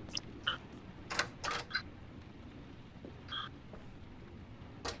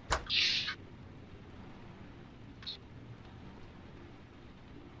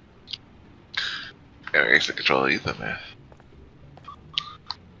 Yeah, I guess I control Ethan, man.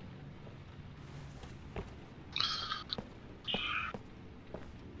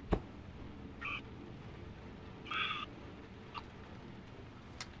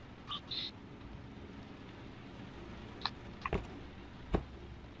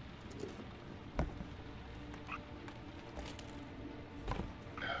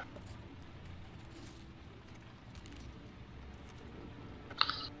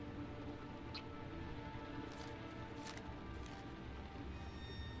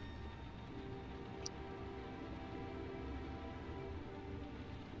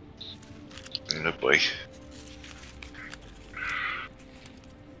 Oh boy.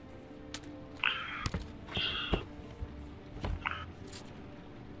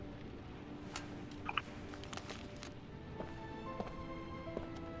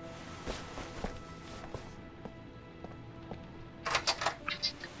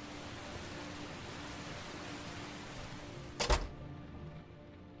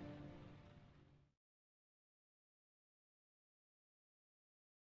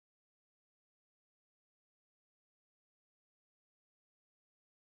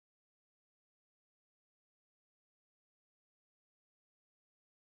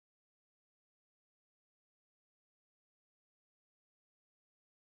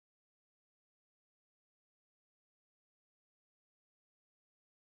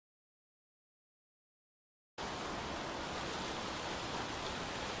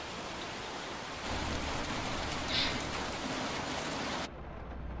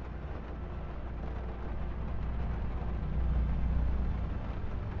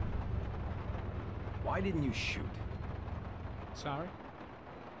 Why didn't you shoot? Sorry?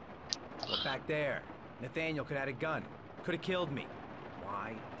 Look back there. Nathaniel could have had a gun. Could have killed me. Why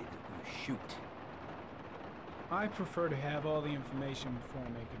didn't you shoot? I prefer to have all the information before I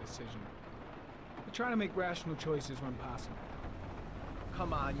make a decision. I try to make rational choices when possible.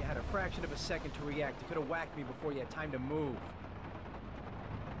 Come on, you had a fraction of a second to react. You could have whacked me before you had time to move.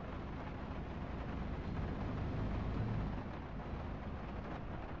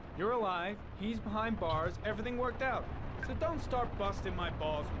 You're alive, he's behind bars, everything worked out. So don't start busting my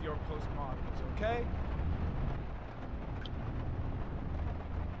balls with your postmoderns, okay?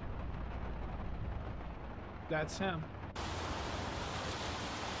 That's him.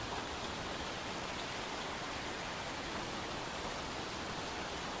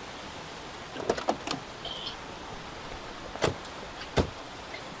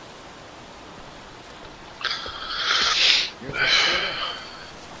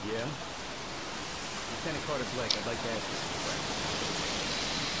 Yeah? Lieutenant Carter Blake, I'd like to ask you some questions.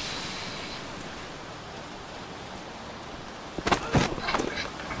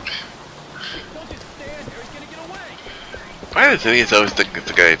 Don't just stand there, he's gonna get away! Why does idiots always think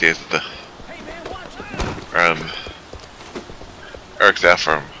it's a good idea to the Eric's out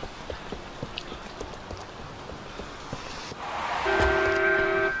from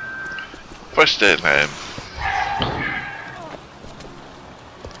pushed it, man.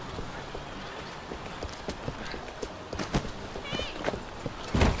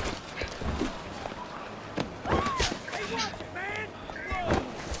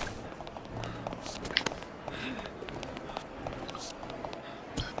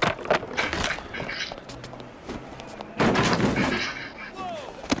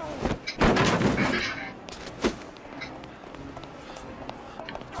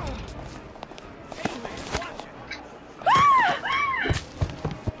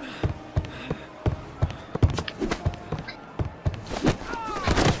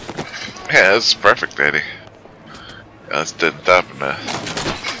 Yeah, that's perfect, Eddie. That's didn't happen now.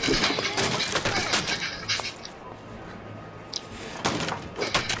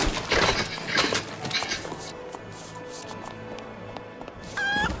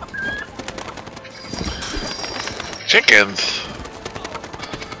 Chickens.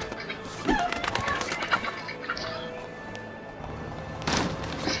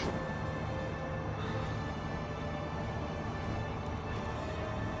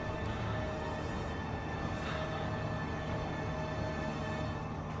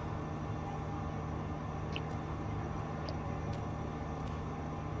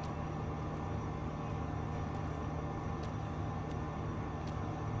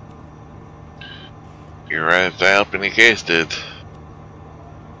 You're right, that helped any case did.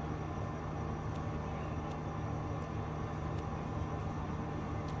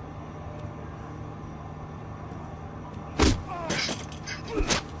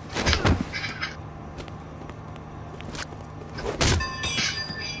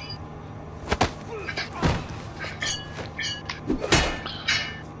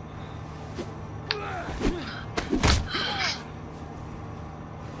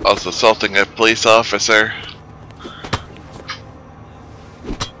 Also assaulting a police officer.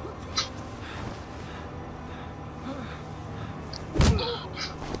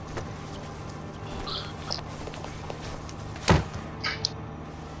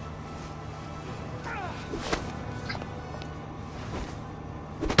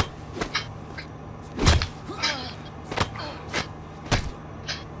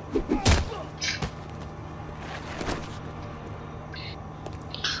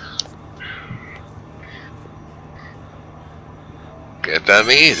 Get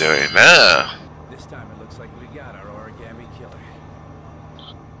done easy right now. This time it looks like we got our origami killer.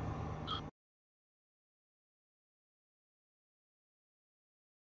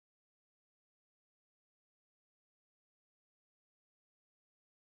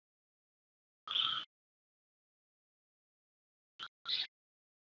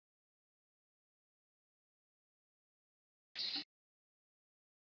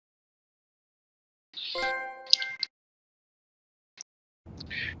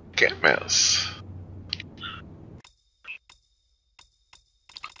 Cat mouse.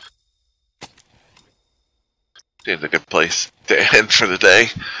 Seems a good place to end for the day.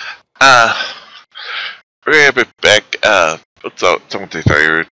 We're gonna be back. It's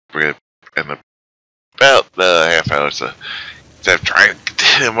 23:30. We're gonna end about half hour. So instead of trying to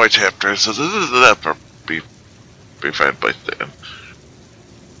continue more chapters, so this is a be fine place to end.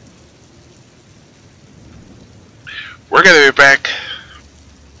 We're gonna be back.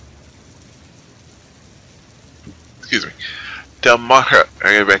 Excuse me. Tomorrow,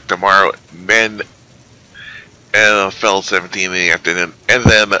 I'm gonna be back tomorrow at Men NFL 17 in the afternoon, and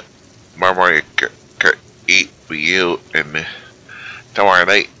then tomorrow morning eat with you and tomorrow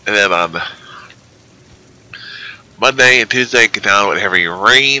night, and then on Monday and Tuesday get down with heavy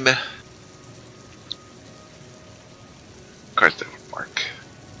rain. Of course that would mark.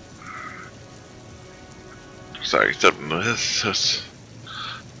 Sorry, something was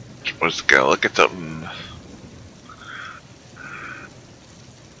gonna look at something.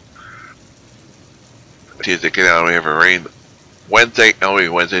 Tuesday get down with heavy rain. Wednesday, it'll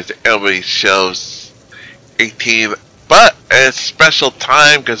be shows 18, but it's a special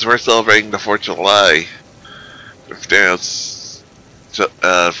time because we're celebrating the 4th of July. If there's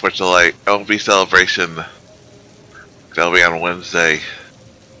 4th of July LB celebration, that'll be on Wednesday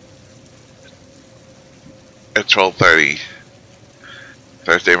at 12:30.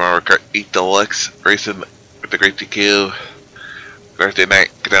 Thursday, Mario Kart 8 Deluxe racing with the Great GQ. Thursday night,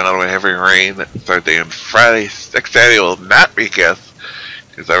 get down with heavy rain. Thursday and Friday. Next Saturday will not be guests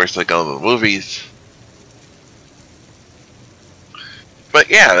because I recently go to the movies. But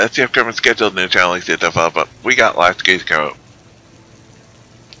yeah, that's the upcoming schedule. New channel like stuff up, but we got lots of games coming up.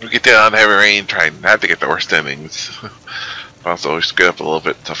 We get down on heavy rain, trying not to get the worst endings. Also, we screwed up a little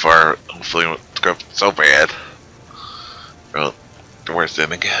bit so far. Hopefully, we won't screw up so bad. Well, the worst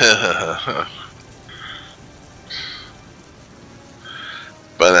ending.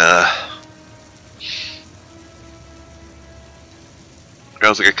 But we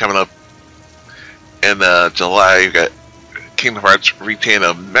also got coming up in July. You got Kingdom Hearts Retain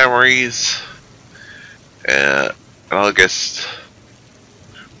of Memories. In August,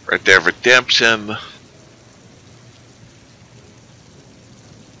 Red Dead Redemption.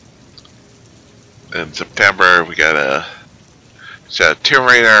 In September, we got a Tomb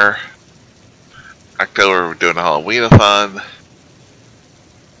Raider. October, we're doing a Halloween-a-thon.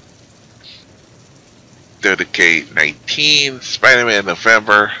 Dedicate 19, Spider-Man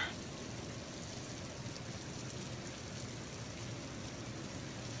November.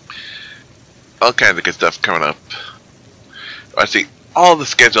 All kinds of good stuff coming up. I see all the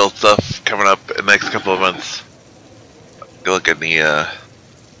scheduled stuff coming up in the next couple of months. Go look at the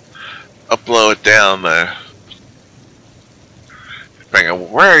upload it down there. Depending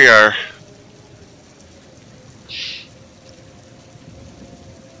on where you are.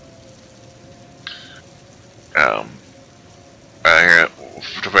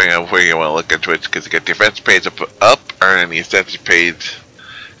 Depending on where you want to look at Twitch, because you get the events page up or any essential page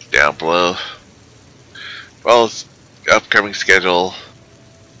down below. Well, as upcoming schedule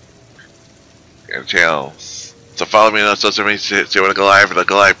and channels. So follow me on social media so you want to go live and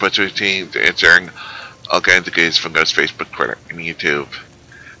go live Twitch routine to answering all kinds of goodies from Ghost Facebook, Twitter, and YouTube.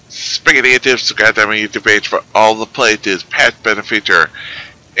 Speaking of YouTube, subscribe to my YouTube page for all the playthroughs, past, present, future,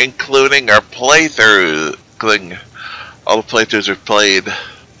 including our playthrough, including all the playthroughs we've played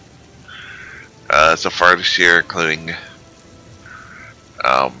so far this year, including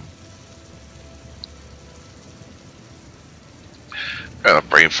got a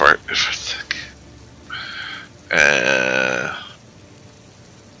brain fart for a sec.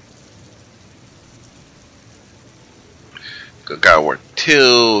 God of War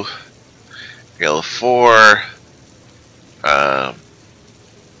 2, Halo 4,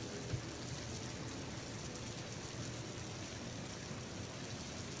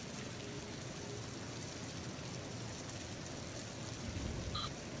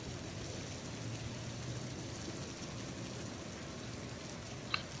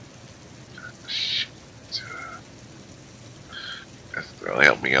 that's really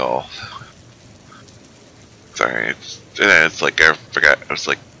helped me all. Sorry, it's like I forgot. I was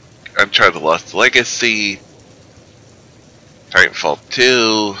like, Uncharted Lost Legacy, Titanfall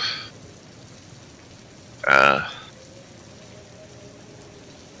 2, and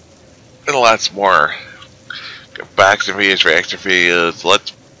lots more. Boxing videos, reaction videos,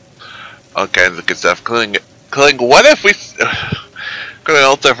 all kinds of good stuff. Including what if we got an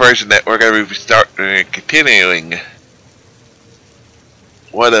Ultra version that we're going to be continuing.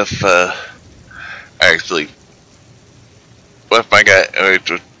 What if actually? What if I got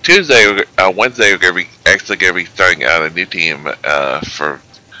Tuesday, Wednesday? We're gonna be starting out a new team for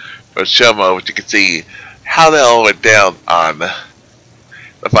Shoma, which you can see how that all went down on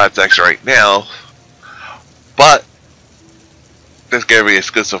the 5 section right now. But there's gonna be an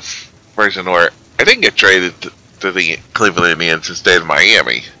exclusive version where I didn't get traded to the Cleveland Indians instead of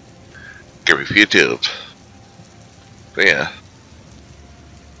Miami. Gonna be for YouTube. But yeah.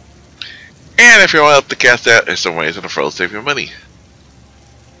 And if you want to help the cast out, there's some ways in the pro to save your money.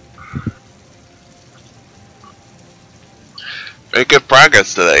 Made good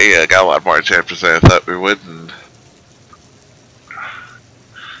progress today. I got a lot more chapters than I thought we would, and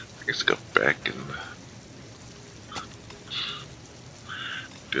I guess go back and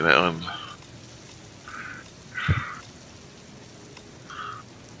do that one.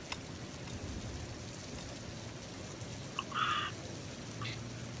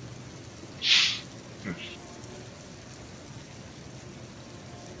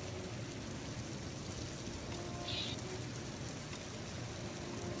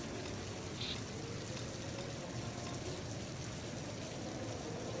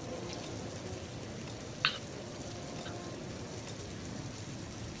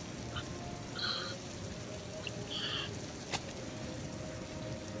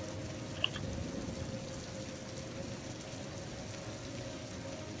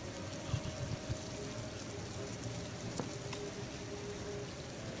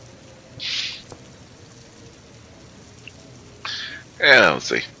 Yeah, we'll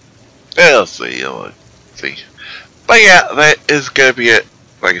see. We'll see. We'll see. But yeah, that is gonna be it.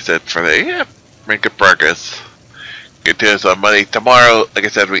 Like I said, for the make good progress. Get to us on Monday. Tomorrow, like I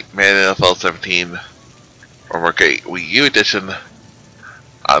said, we made NFL 17 or work a Wii U edition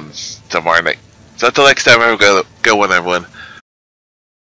on tomorrow night. So until next time, I'm gonna go one everyone.